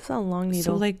long needle.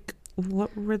 So like,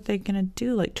 what were they gonna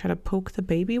do? Like try to poke the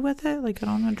baby with it? Like I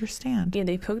don't understand. Yeah,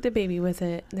 they poked the baby with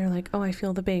it. They're like, oh, I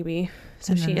feel the baby.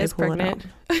 So And then she they is pull it pregnant.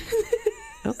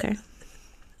 Okay.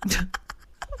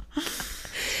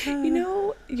 You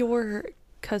know, your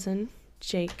cousin,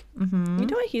 Jake, Mm-hmm. you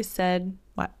know what he said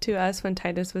What? to us when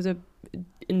Titus was a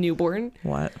newborn?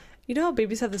 What? You know how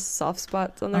babies have the soft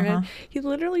spots on their head? He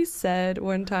literally said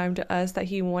one time to us that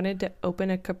he wanted to open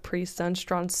a Capri Sun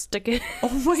straw and stick it Oh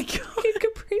my god. in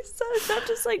Capri Sun. I'm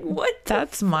just like, what?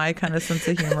 That's my kind of sense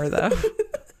of humor, though.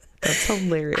 That's I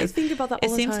hilarious. think about that It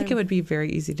all the seems time. like it would be very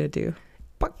easy to do.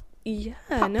 Yeah,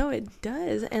 Pop. no, it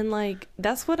does. And like,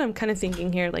 that's what I'm kind of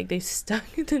thinking here. Like, they stuck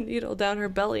the needle down her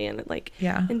belly and it like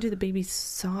Yeah. into the baby's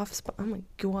soft spot. Oh my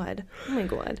god. Oh my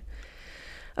god.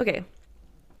 Okay.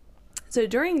 So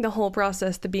during the whole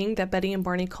process, the being that Betty and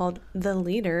Barney called the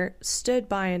leader stood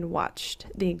by and watched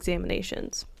the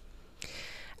examinations.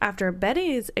 After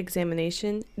Betty's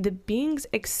examination, the beings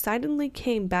excitedly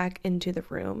came back into the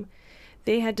room.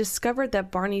 They had discovered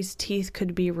that Barney's teeth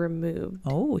could be removed.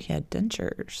 Oh, he had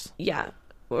dentures. Yeah.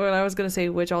 Well, I was going to say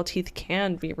which all teeth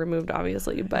can be removed,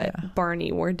 obviously, but Yeah.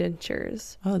 Barney wore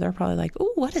dentures. Oh, they're probably like,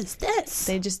 oh, what is this?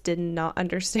 They just did not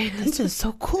understand. This is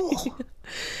so cool.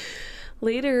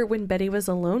 Later, when Betty was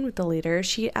alone with the leader,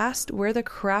 she asked where the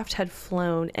craft had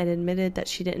flown and admitted that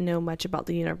she didn't know much about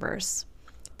the universe.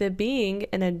 The being,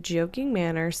 in a joking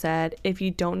manner, said, if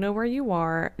you don't know where you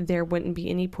are, there wouldn't be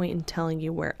any point in telling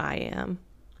you where I am.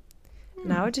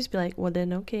 And I would just be like, well,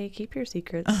 then, okay, keep your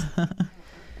secrets.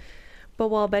 But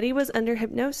while Betty was under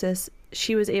hypnosis,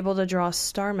 she was able to draw a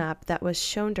star map that was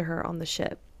shown to her on the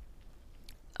ship.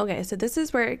 Okay, so this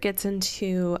is where it gets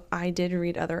into, I did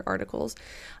read other articles.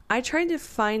 I tried to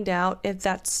find out if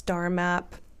that star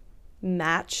map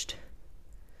matched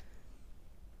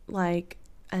like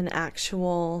an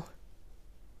actual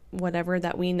whatever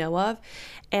that we know of.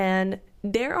 And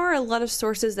there are a lot of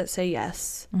sources that say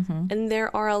yes. And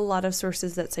there are a lot of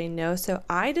sources that say no. So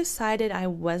I decided I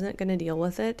wasn't going to deal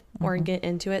with it or get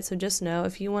into it. So just know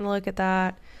if you want to look at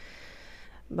that,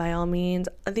 by all means.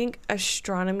 I think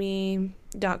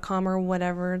astronomy.com or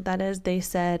whatever that is, they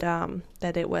said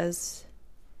that it was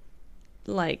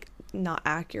like not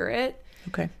accurate.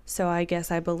 Okay. So I guess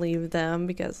I believe them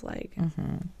because like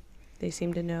they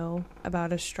seem to know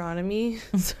about astronomy.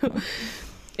 So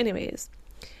anyways,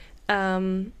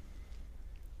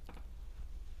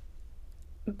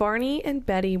 Barney and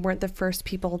Betty weren't the first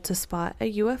people to spot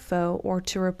a UFO or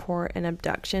to report an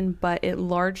abduction, but it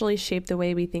largely shaped the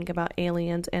way we think about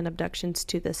aliens and abductions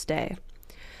to this day.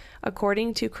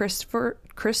 According to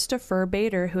Christopher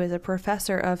Bader, who is a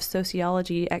professor of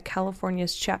sociology at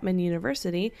California's Chapman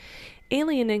University,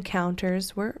 alien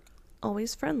encounters were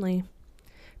always friendly.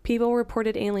 People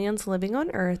reported aliens living on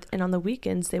Earth, and on the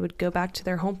weekends they would go back to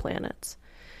their home planets.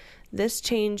 This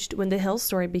changed when the Hill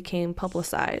story became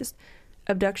publicized.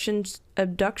 Abductions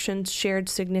shared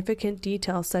significant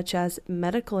details such as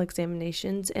medical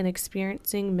examinations and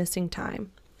experiencing missing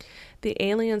time. The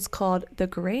aliens called the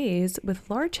Greys, with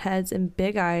large heads and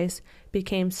big eyes,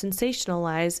 became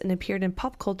sensationalized and appeared in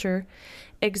pop culture,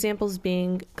 examples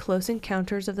being Close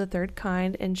Encounters of the Third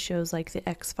Kind and shows like The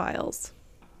X-Files.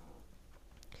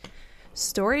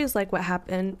 Stories like what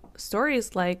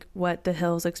the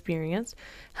Hills experienced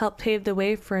helped pave the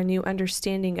way for a new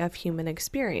understanding of human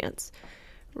experience.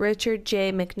 Richard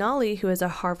J. McNally, who is a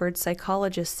Harvard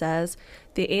psychologist, says,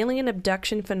 the alien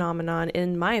abduction phenomenon,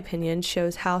 in my opinion,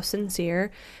 shows how sincere,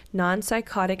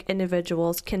 non-psychotic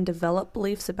individuals can develop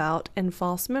beliefs about and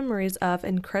false memories of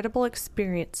incredible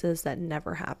experiences that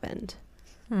never happened.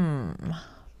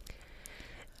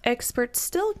 Experts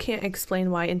still can't explain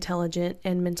why intelligent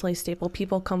and mentally stable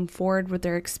people come forward with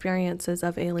their experiences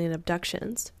of alien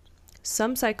abductions.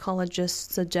 Some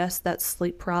psychologists suggest that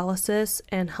sleep paralysis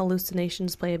and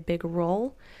hallucinations play a big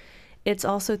role. It's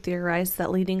also theorized that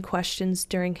leading questions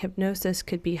during hypnosis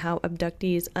could be how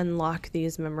abductees unlock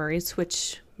these memories,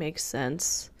 which makes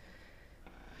sense.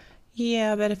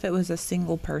 Yeah, but if it was a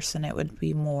single person, it would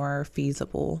be more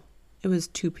feasible. It was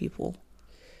two people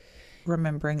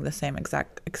remembering the same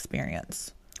exact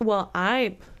experience. Well,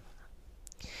 I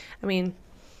mean,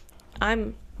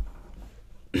 I'm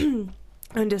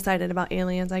undecided about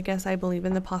aliens. I guess I believe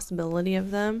in the possibility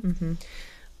of them. Mm-hmm.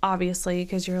 Obviously,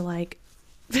 because you're like,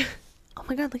 oh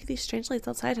my God, look at these strange lights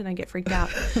outside, and I get freaked out.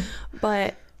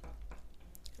 But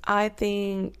I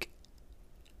think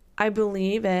I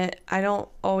believe it. I don't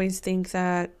always think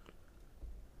that,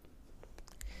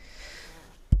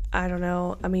 I don't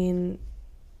know. I mean,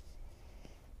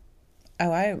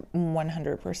 Oh, I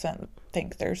 100%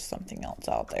 think there's something else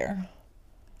out there.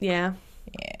 yeah.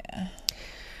 Yeah.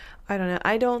 I don't know.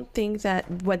 I don't think that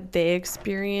what they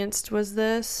experienced was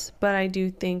this, but I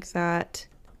do think that,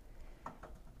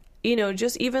 you know,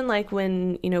 just even like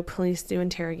when, you know, police do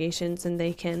interrogations and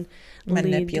they can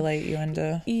Manipulate you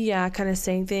into... Yeah, kind of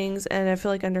saying things. And I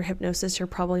feel like under hypnosis, you're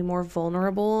probably more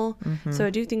vulnerable. Mm-hmm. So I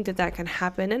do think that that can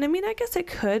happen. And I mean, I guess it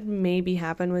could maybe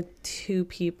happen with two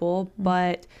people,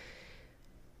 but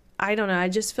I don't know. I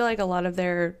just feel like a lot of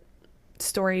their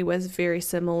story was very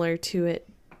similar to it,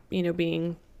 you know,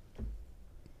 being,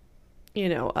 you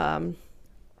know,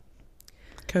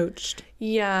 coached.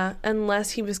 yeah,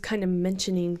 unless he was kind of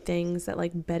mentioning things that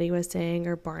like Betty was saying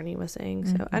or Barney was saying.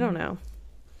 So I don't know.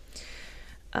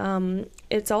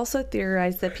 It's also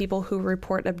theorized that people who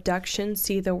report abduction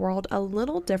see the world a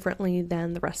little differently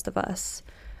than the rest of us.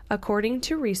 According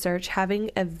to research, having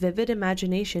a vivid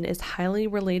imagination is highly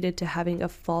related to having a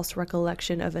false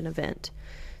recollection of an event.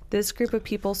 This group of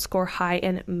people score high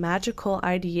in magical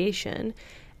ideation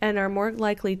and are more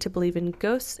likely to believe in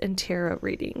ghosts and tarot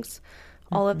readings.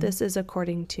 All of this is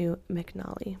according to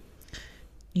McNally.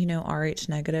 You know, Rh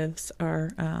negatives are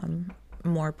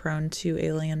more prone to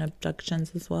alien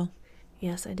abductions as well.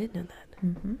 Yes, I did know that.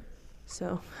 Mm-hmm.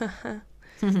 So,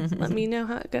 let me know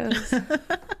how it goes.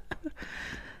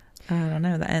 I don't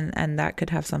know. And that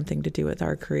could have something to do with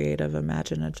our creative,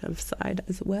 imaginative side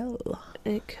as well.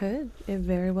 It could. It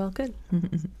very well could.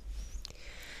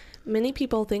 Many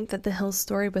people think that the Hills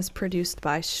story was produced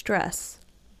by stress.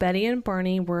 Betty and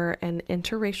Barney were an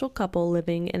interracial couple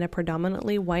living in a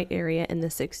predominantly white area in the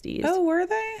 60s. Oh, were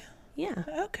they? Yeah.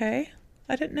 Okay.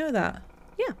 I didn't know that.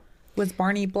 Yeah. Was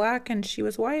Barney black and she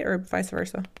was white, or vice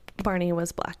versa? Barney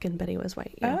was black and Betty was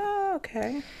white. Yeah. Oh,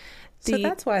 okay. So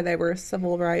that's why they were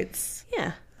civil rights.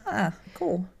 Yeah. Ah,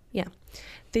 cool. Yeah.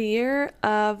 The year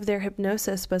of their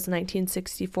hypnosis was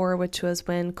 1964, which was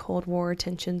when Cold War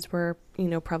tensions were, you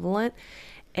know, prevalent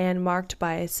and marked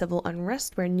by civil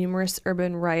unrest where numerous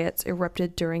urban riots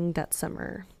erupted during that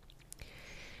summer.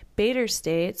 Bader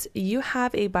states, you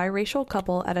have a biracial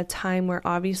couple at a time where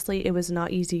obviously it was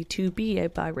not easy to be a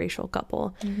biracial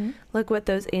couple. Mm-hmm. Look what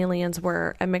those aliens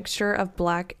were, a mixture of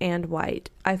black and white.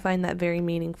 I find that very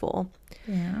meaningful.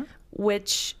 Yeah.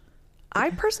 Which I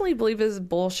personally believe is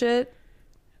bullshit.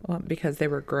 Well, because they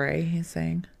were gray, he's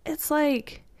saying. It's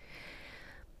like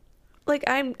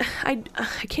I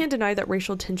can't deny that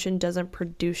racial tension doesn't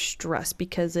produce stress,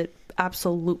 because it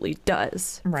absolutely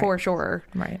does, right. For sure.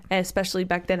 Right. And especially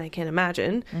back then, I can't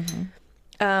imagine. Mm-hmm.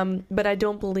 But I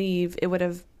don't believe it would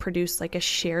have produced like a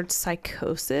shared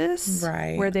psychosis,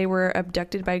 right, where they were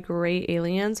abducted by gray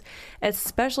aliens,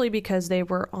 especially because they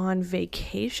were on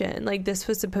vacation. Like, this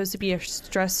was supposed to be a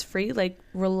stress-free, like,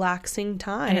 relaxing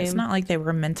time. And it's not like they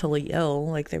were mentally ill.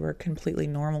 Like, they were completely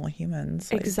normal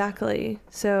humans. Like... Exactly.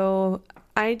 So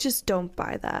I just don't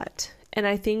buy that. And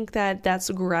I think that that's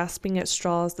grasping at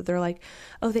straws, that they're like,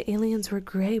 oh, the aliens were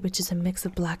gray, which is a mix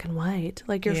of black and white.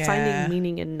 Like, you're finding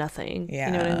meaning in nothing. Yeah.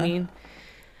 You know what I mean?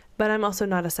 But I'm also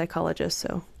not a psychologist,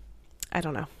 so I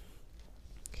don't know.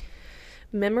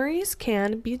 Memories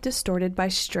can be distorted by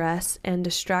stress and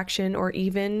distraction, or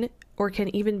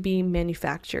can even be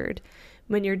manufactured.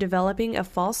 When you're developing a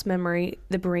false memory,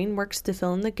 the brain works to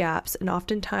fill in the gaps and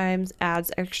oftentimes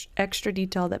adds extra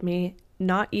detail that may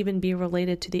not even be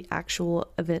related to the actual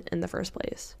event in the first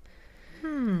place.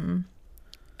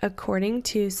 According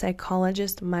to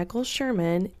psychologist Michael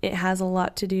Sherman, it has a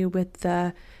lot to do with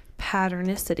the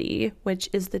patternicity, which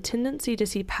is the tendency to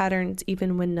see patterns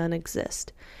even when none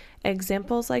exist.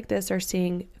 Examples like this are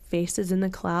seeing faces in the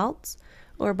clouds,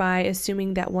 or by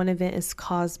assuming that one event is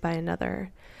caused by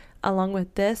another. Along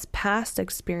with this, past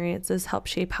experiences help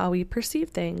shape how we perceive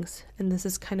things, and this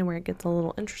is kind of where it gets a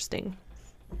little interesting.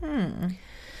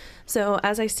 So,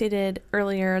 as I stated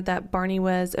earlier, that Barney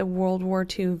was a World War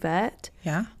II vet.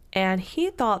 Yeah. And he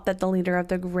thought that the leader of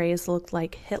the Greys looked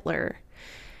like Hitler.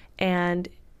 And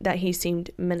that he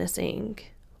seemed menacing.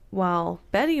 While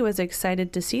Betty was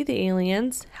excited to see the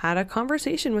aliens, had a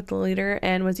conversation with the leader,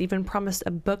 and was even promised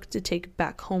a book to take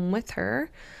back home with her,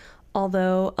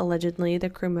 although allegedly the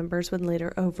crew members would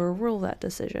later overrule that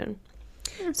decision.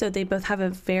 So they both have a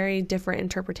very different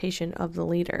interpretation of the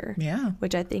leader,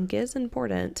 which I think is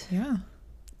important. Yeah.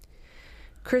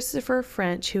 Christopher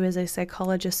French, who is a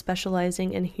psychologist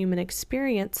specializing in human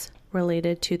experience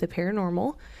related to the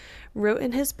paranormal, wrote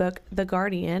in his book, The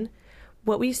Guardian,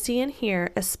 "What we see and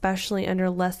hear, especially under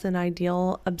less than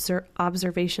ideal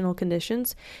observational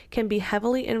conditions, can be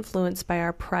heavily influenced by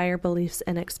our prior beliefs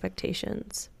and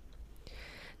expectations."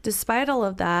 Despite all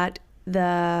of that,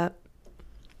 I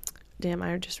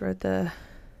just wrote the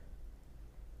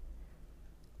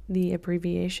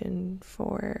abbreviation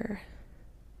for...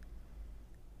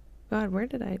 God, where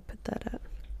did I put that at?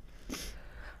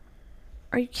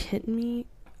 Are you kidding me?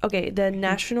 Okay, the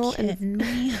National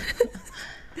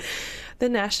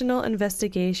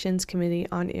Investigations Committee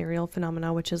on Aerial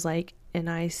Phenomena, which is like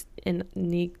NICAP,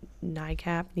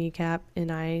 NICAP.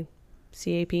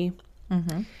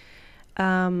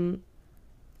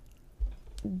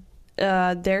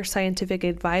 Their scientific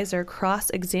advisor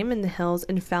cross-examined the Hills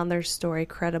and found their story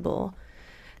credible.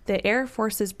 The Air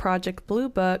Force's Project Blue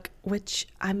Book, which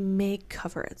I may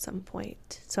cover at some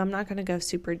point, so I'm not going to go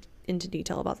super into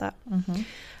detail about that.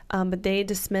 But they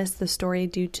dismissed the story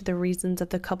due to the reasons of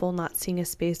the couple not seeing a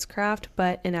spacecraft,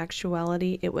 but in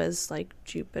actuality, it was like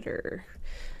Jupiter.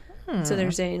 So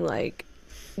they're saying like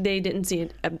they didn't see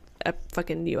a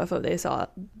fucking UFO; they saw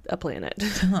a planet.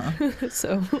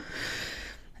 So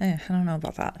I don't know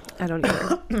about that. I don't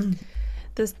either.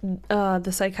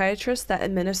 The psychiatrist that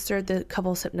administered the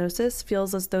couple's hypnosis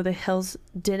feels as though the Hills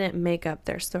didn't make up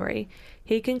their story.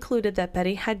 He concluded that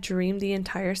Betty had dreamed the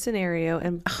entire scenario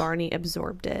and Barney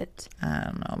absorbed it. I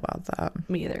don't know about that.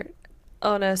 Me either.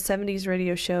 On a 70s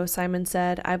radio show, Simon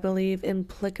said, "I believe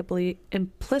implicitly,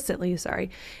 in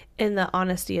the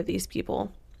honesty of these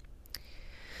people."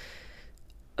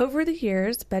 Over the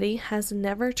years, Betty has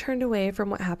never turned away from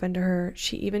what happened to her.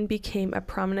 She even became a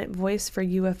prominent voice for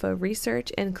UFO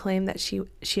research and claimed that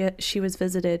she was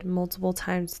visited multiple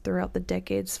times throughout the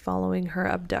decades following her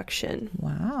abduction.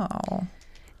 Wow.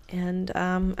 And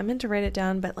I meant to write it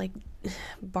down, but like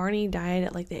Barney died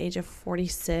at like the age of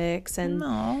 46,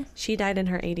 and she died in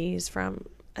her 80s from,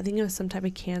 I think it was some type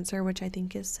of cancer, which I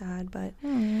think is sad. But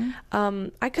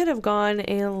I could have gone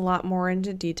a lot more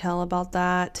into detail about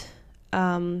that.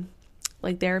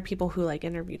 Like there are people who like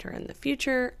interviewed her in the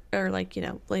future or like, you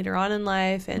know, later on in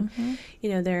life. And, you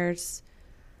know, there's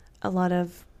a lot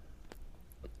of,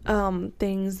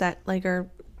 things that like are,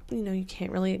 you know, you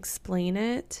can't really explain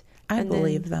it. I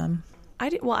believe them.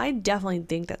 I definitely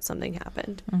think that something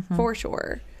happened for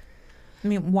sure. I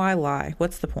mean, why lie?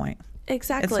 What's the point?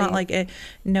 Exactly. It's not like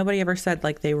nobody ever said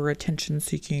like they were attention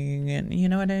seeking and you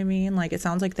know what I mean? Like it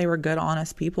sounds like they were good,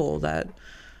 honest people that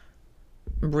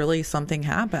really something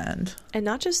happened. And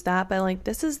not just that, but like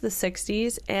this is the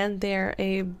 60s and they're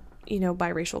a, you know,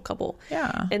 biracial couple.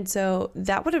 Yeah. And so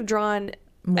that would have drawn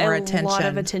more a lot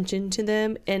of attention to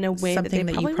them in a way something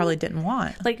that you probably didn't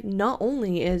want. Like not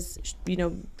only is, you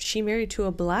know, she married to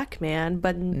a black man,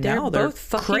 but they're both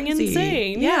fucking crazy.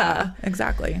 insane. Yeah,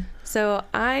 exactly. So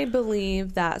I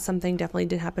believe that something definitely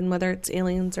did happen, whether it's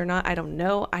aliens or not. I don't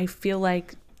know. I feel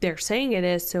like they're saying it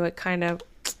is. So it kind of,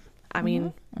 I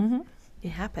mean, it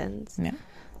happens. Yeah.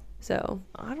 So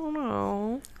I don't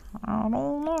know. But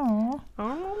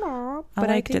I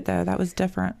liked it though. That was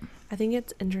different. I think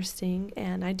it's interesting,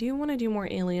 and I do want to do more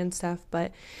alien stuff,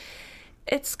 but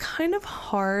it's kind of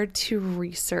hard to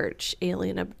research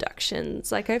alien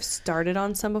abductions. Like I've started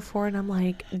on some before, and I'm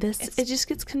like, it just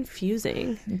gets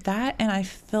confusing. That, and I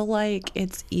feel like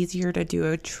it's easier to do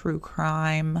a true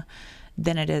crime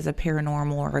than it is a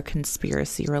paranormal or a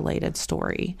conspiracy related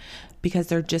story because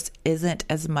there just isn't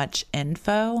as much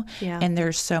info and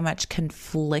there's so much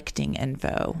conflicting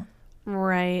info.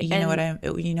 Right. You know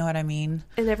what I mean?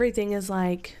 And everything is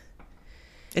like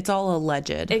it's all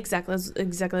alleged. Exactly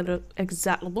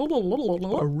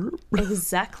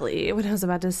what I was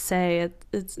about to say.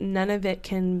 It's none of it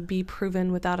can be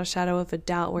proven without a shadow of a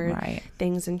doubt, where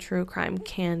things in true crime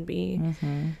can be.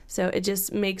 So it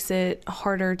just makes it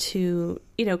harder to,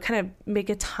 you know, kind of make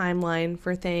a timeline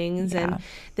for things. And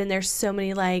then there's so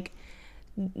many like,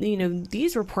 you know,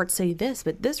 these reports say this,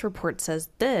 but this report says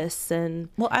this. And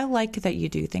well, I like that you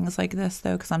do things like this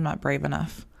though, because I'm not brave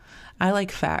enough. I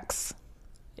like facts.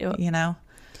 You know,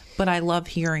 but I love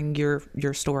hearing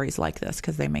your stories like this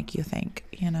because they make you think,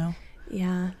 you know.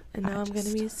 Yeah, and now I'm going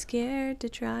to be scared to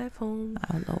drive home.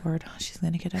 Oh, Lord. She's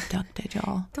going to get abducted,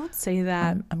 y'all. Don't say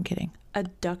that. I'm kidding.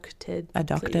 Abducted.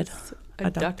 Abducted. Please. A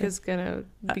duck is going to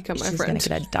become my friend. She's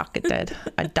going to get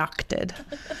abducted.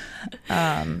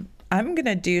 I'm going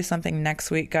to do something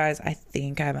next week, guys. I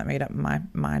think I haven't made up my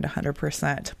mind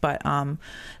 100%, but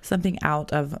something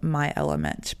out of my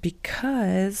element,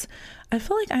 because I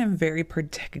feel like I am very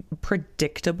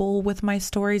predictable with my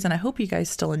stories, and I hope you guys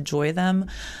still enjoy them.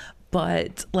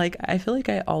 But like, I feel like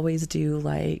I always do,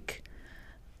 like,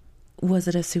 was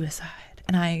it a suicide?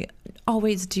 And I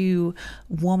always do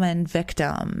woman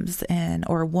victims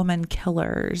or woman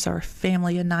killers or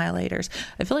family annihilators.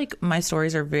 I feel like my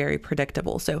stories are very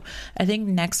predictable. So I think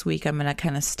next week I'm going to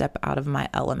kind of step out of my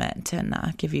element and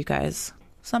give you guys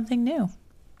something new.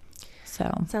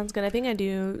 So sounds good. I think I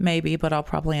do. Maybe, but I'll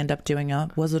probably end up doing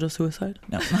was it a suicide?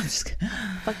 No, I'm just kidding.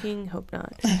 Fucking hope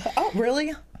not. Oh,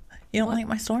 really? You don't like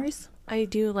my stories? I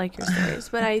do like your stories,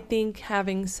 but I think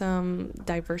having some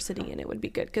diversity in it would be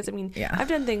good. Because, I mean, I've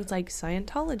done things like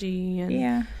Scientology. And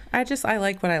yeah. I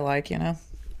like what I like, you know?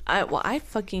 I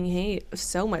fucking hate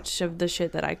so much of the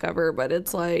shit that I cover, but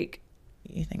it's like...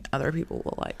 You think other people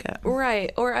will like it.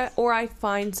 Right. Or I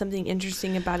find something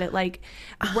interesting about it. Like,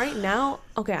 right now...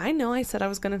 Okay, I know I said I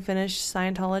was going to finish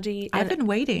Scientology. I've been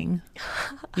waiting.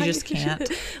 You just can't.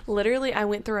 Literally, I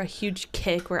went through a huge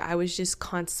kick where I was just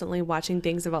constantly watching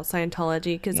things about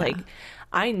Scientology. Because, like,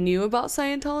 I knew about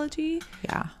Scientology.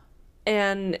 Yeah.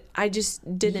 And I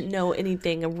just didn't know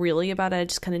anything really about it. I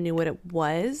just kind of knew what it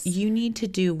was. You need to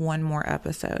do one more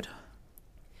episode.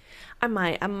 I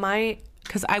might.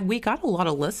 Because we got a lot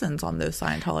of listens on those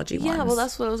Scientology ones. Yeah, well,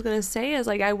 that's what I was going to say is,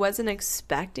 like, I wasn't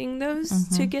expecting those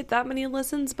to get that many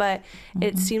listens, but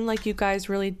it seemed like you guys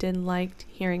really did like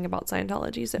hearing about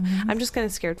Scientology. So I'm just kind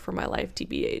of scared for my life,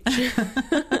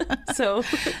 TBH. So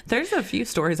there's a few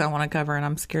stories I want to cover, and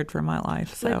I'm scared for my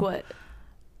life. So. Like what?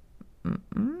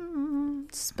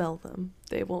 Spell them.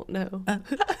 They won't know.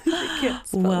 They can't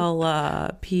spell.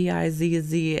 Well,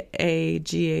 Pizzagate.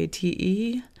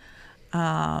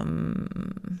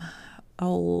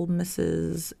 Old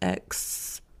Mrs.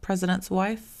 X President's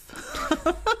wife.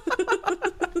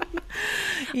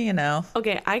 You know.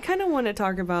 Okay, I kind of want to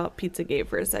talk about Pizzagate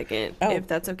for a second, if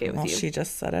that's okay with you. She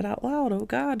just said it out loud. Oh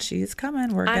God, she's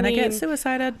coming. We're gonna get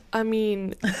suicided. I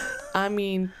mean,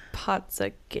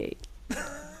 Pizzagate.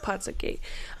 Pizzagate.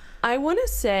 I want to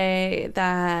say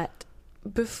that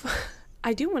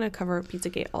I do want to cover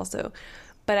Pizzagate also,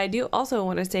 but I do also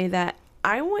want to say that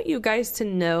I want you guys to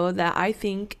know that I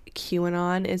think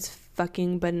QAnon is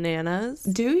fucking bananas.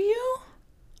 Do you?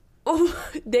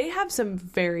 Oh, they have some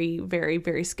very, very,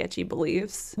 very sketchy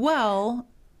beliefs. Well,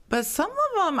 but some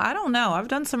of them, I don't know. I've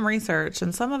done some research,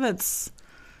 and some of it's...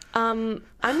 I'm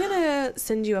going to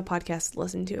send you a podcast to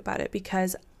listen to about it,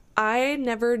 because I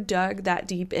never dug that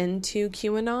deep into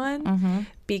QAnon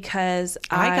because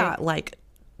I got, like...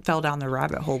 fell down the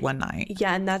rabbit hole one night.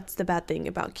 Yeah, and that's the bad thing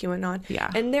about QAnon. Yeah.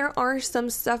 And there are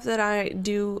some stuff that I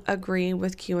do agree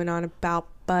with QAnon about,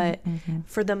 but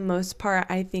for the most part,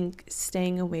 I think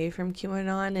staying away from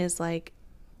QAnon is like...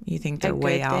 You think they're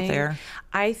way out there?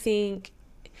 I think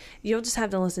you'll just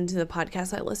have to listen to the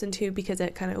podcast I listened to, because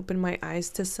it kind of opened my eyes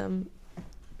to some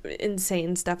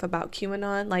insane stuff about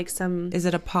QAnon. Like some... Is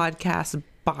it a podcast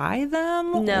by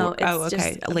them? No, it's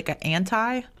okay. Like an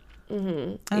anti?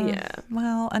 Yeah.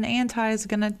 Well, an anti is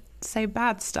going to say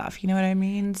bad stuff. You know what I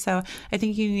mean? So I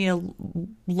think you need to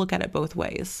look at it both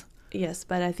ways. Yes,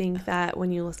 but I think that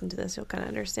when you listen to this, you'll kind of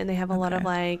understand. They have a lot of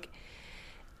like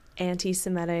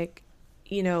anti-Semitic,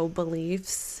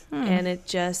 beliefs. And it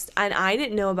just, and I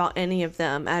didn't know about any of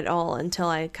them at all until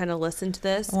I kind of listened to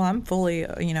this. Well, I'm fully,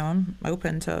 I'm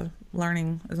open to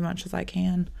learning as much as I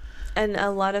can. And a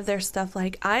lot of their stuff,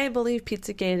 like, I believe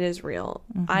Pizzagate is real.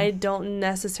 I don't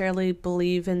necessarily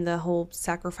believe in the whole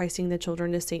sacrificing the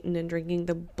children to Satan and drinking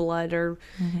the blood or,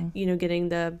 getting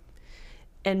the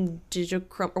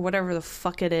adrenochrome or whatever the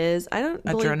fuck it is. I don't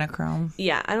believe... Adrenochrome.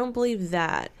 Yeah, I don't believe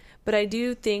that. But I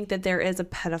do think that there is a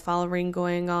pedophile ring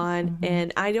going on,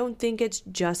 and I don't think it's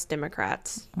just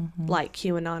Democrats like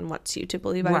QAnon wants you to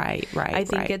believe. Right. I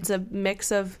think it's a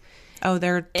mix of... Oh,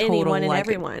 they're total, anyone and like,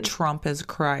 everyone. Trump is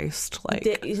Christ. Like,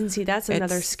 you can see that's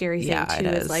another scary thing too.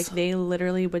 Is like they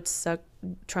literally would suck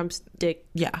Trump's dick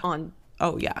on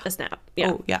a snap.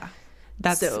 Yeah. Oh yeah.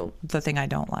 That's the thing I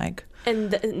don't like.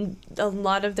 And a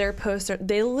lot of their posts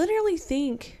they literally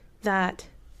think that,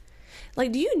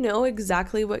 like, do you know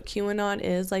exactly what QAnon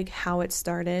is, like how it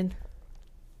started?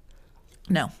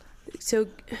 No. So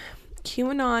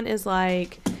QAnon is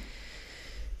like,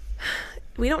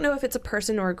 we don't know if it's a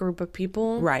person or a group of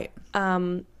people. Right.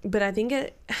 But I think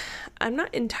I'm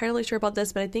not entirely sure about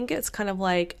this, but I think it's kind of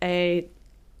like it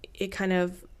kind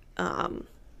of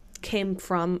came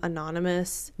from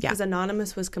Anonymous. Yeah. Because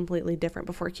Anonymous was completely different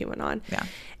before QAnon. Yeah.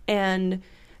 And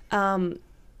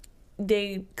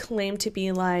they claim to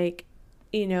be like,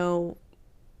 you know,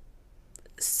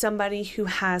 somebody who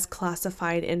has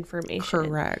classified information.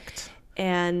 Correct.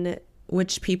 And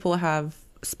which people have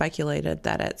speculated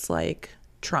that it's like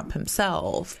Trump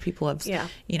himself. People have,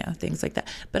 you know, things like that.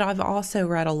 But I've also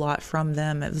read a lot from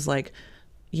them. It was like,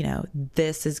 you know,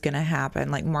 this is going to happen.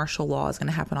 Like martial law is going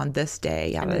to happen on this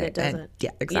day. And then it doesn't. Yeah,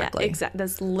 exactly. Yeah, exactly.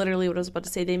 That's literally what I was about to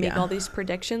say. They make all these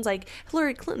predictions, like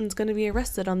Hillary Clinton's going to be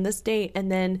arrested on this date,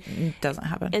 and then it doesn't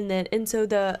happen. And so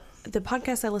the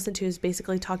podcast I listened to is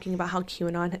basically talking about how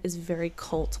QAnon is very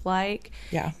cult-like.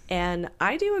 Yeah. And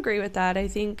I do agree with that. I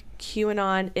think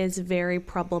QAnon is very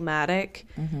problematic.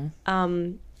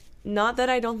 Mm-hmm. Not that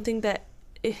I don't think that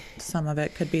some of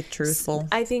it could be truthful.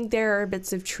 I think there are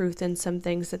bits of truth in some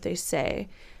things that they say,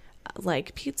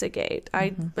 like Pizzagate.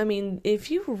 Mm-hmm. I mean,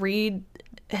 if you read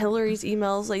Hillary's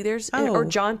emails, like or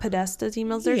John Podesta's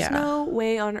emails, there's no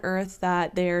way on earth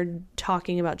that they're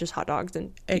talking about just hot dogs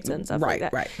and pizza and stuff like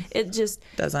that. Right. It just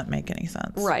doesn't make any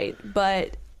sense. Right.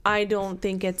 But I don't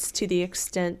think it's to the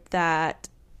extent that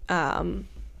QAnon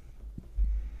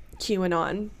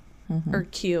or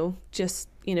Q just,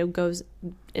 you know, goes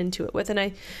into it with. And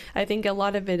I think a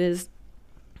lot of it is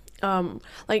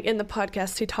like in the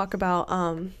podcast they talk about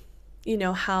you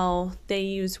know, how they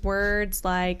use words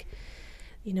like,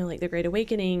 you know, like the Great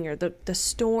Awakening or the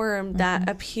storm that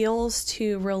appeals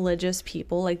to religious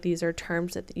people. Like these are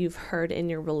terms that you've heard in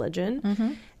your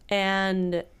religion,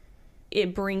 and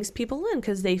it brings people in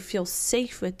because they feel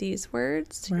safe with these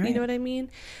words. Right. You know what I mean?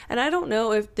 And I don't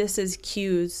know if this is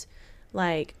Q's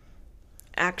like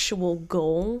actual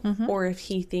goal or if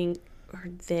he or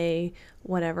they,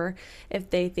 whatever, if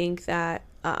they think that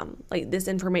like this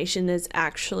information is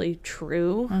actually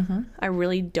true. I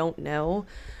really don't know,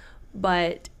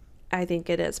 but I think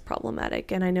it is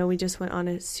problematic. And I know we just went on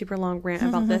a super long rant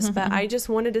about this, but I just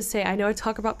wanted to say, I know I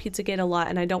talk about Pizzagate a lot,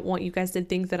 and I don't want you guys to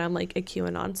think that I'm like a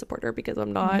QAnon supporter, because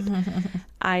I'm not.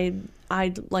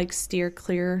 I'd like steer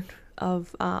clear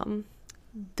of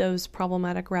those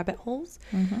problematic rabbit holes.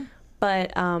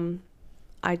 But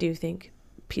I do think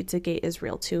Pizzagate is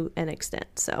real to an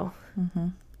extent. So,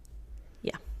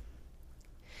 yeah.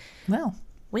 Well.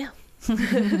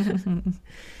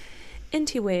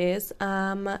 Anyways,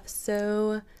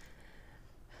 so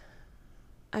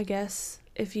I guess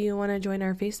if you want to join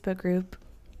our Facebook group,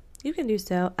 you can do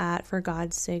so at For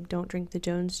God's Sake Don't Drink the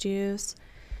Jones Juice.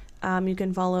 You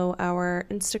can follow our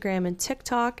Instagram and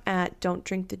TikTok at Don't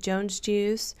Drink the Jones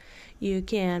Juice. You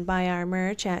can buy our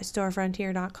merch at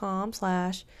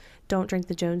storefrontier.com/Don't Drink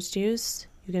the Jones Juice.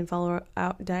 You can follow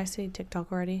out. Did I say TikTok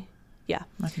already? Yeah.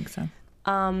 I think so.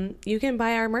 You can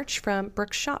buy our merch from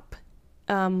Brooke's Shop.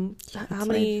 How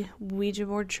many Ouija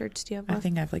board shirts do you have left? I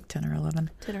think I have like 10 or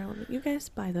 11. 10 or 11. You guys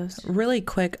buy those. Really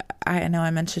quick, I know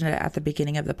I mentioned it at the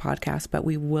beginning of the podcast, but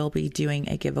we will be doing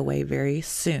a giveaway very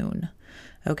soon.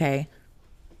 Okay.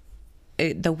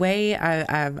 The way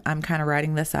I'm kind of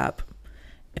writing this up,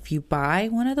 if you buy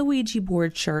one of the Ouija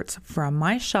board shirts from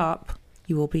my shop,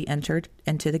 you will be entered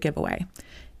into the giveaway.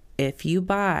 If you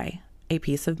buy a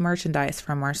piece of merchandise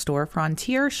from our Store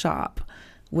Frontier shop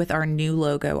with our new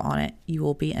logo on it, you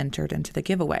will be entered into the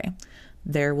giveaway.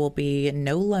 There will be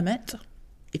no limit.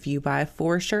 If you buy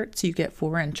 4 shirts, you get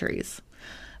 4 entries.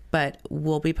 But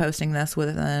we'll be posting this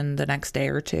within the next day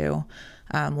or two.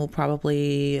 We'll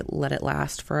probably let it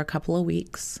last for a couple of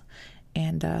weeks.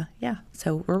 And yeah,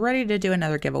 so we're ready to do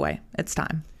another giveaway. It's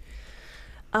time.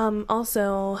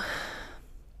 Also,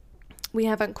 we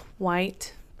haven't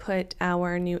quite put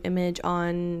our new image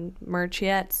on merch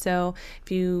yet. So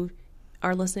if you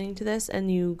are listening to this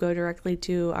and you go directly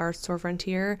to our Store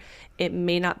Frontier, it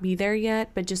may not be there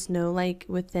yet, but just know, like,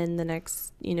 within the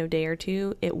next, day or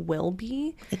two, it will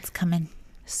be. It's coming.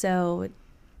 So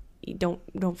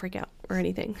don't freak out or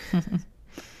anything.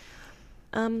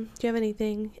 Do you have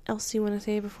anything else you want to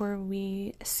say before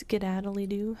we skedaddly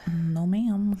do? No,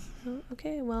 ma'am.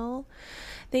 Okay, well,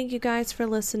 thank you guys for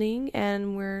listening,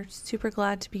 and we're super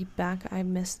glad to be back. I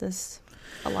missed this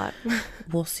a lot.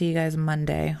 We'll see you guys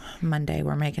Monday.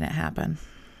 We're making it happen.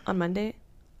 On Monday?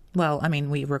 Well, I mean,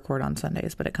 we record on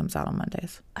Sundays, but it comes out on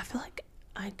Mondays. I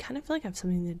kind of feel like I have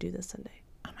something to do this Sunday.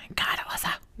 Oh my God,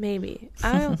 Alyssa. Maybe.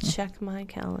 I'll check my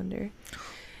calendar.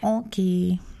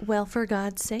 Okay. Well, for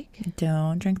God's sake,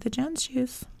 don't drink the Jones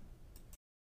juice.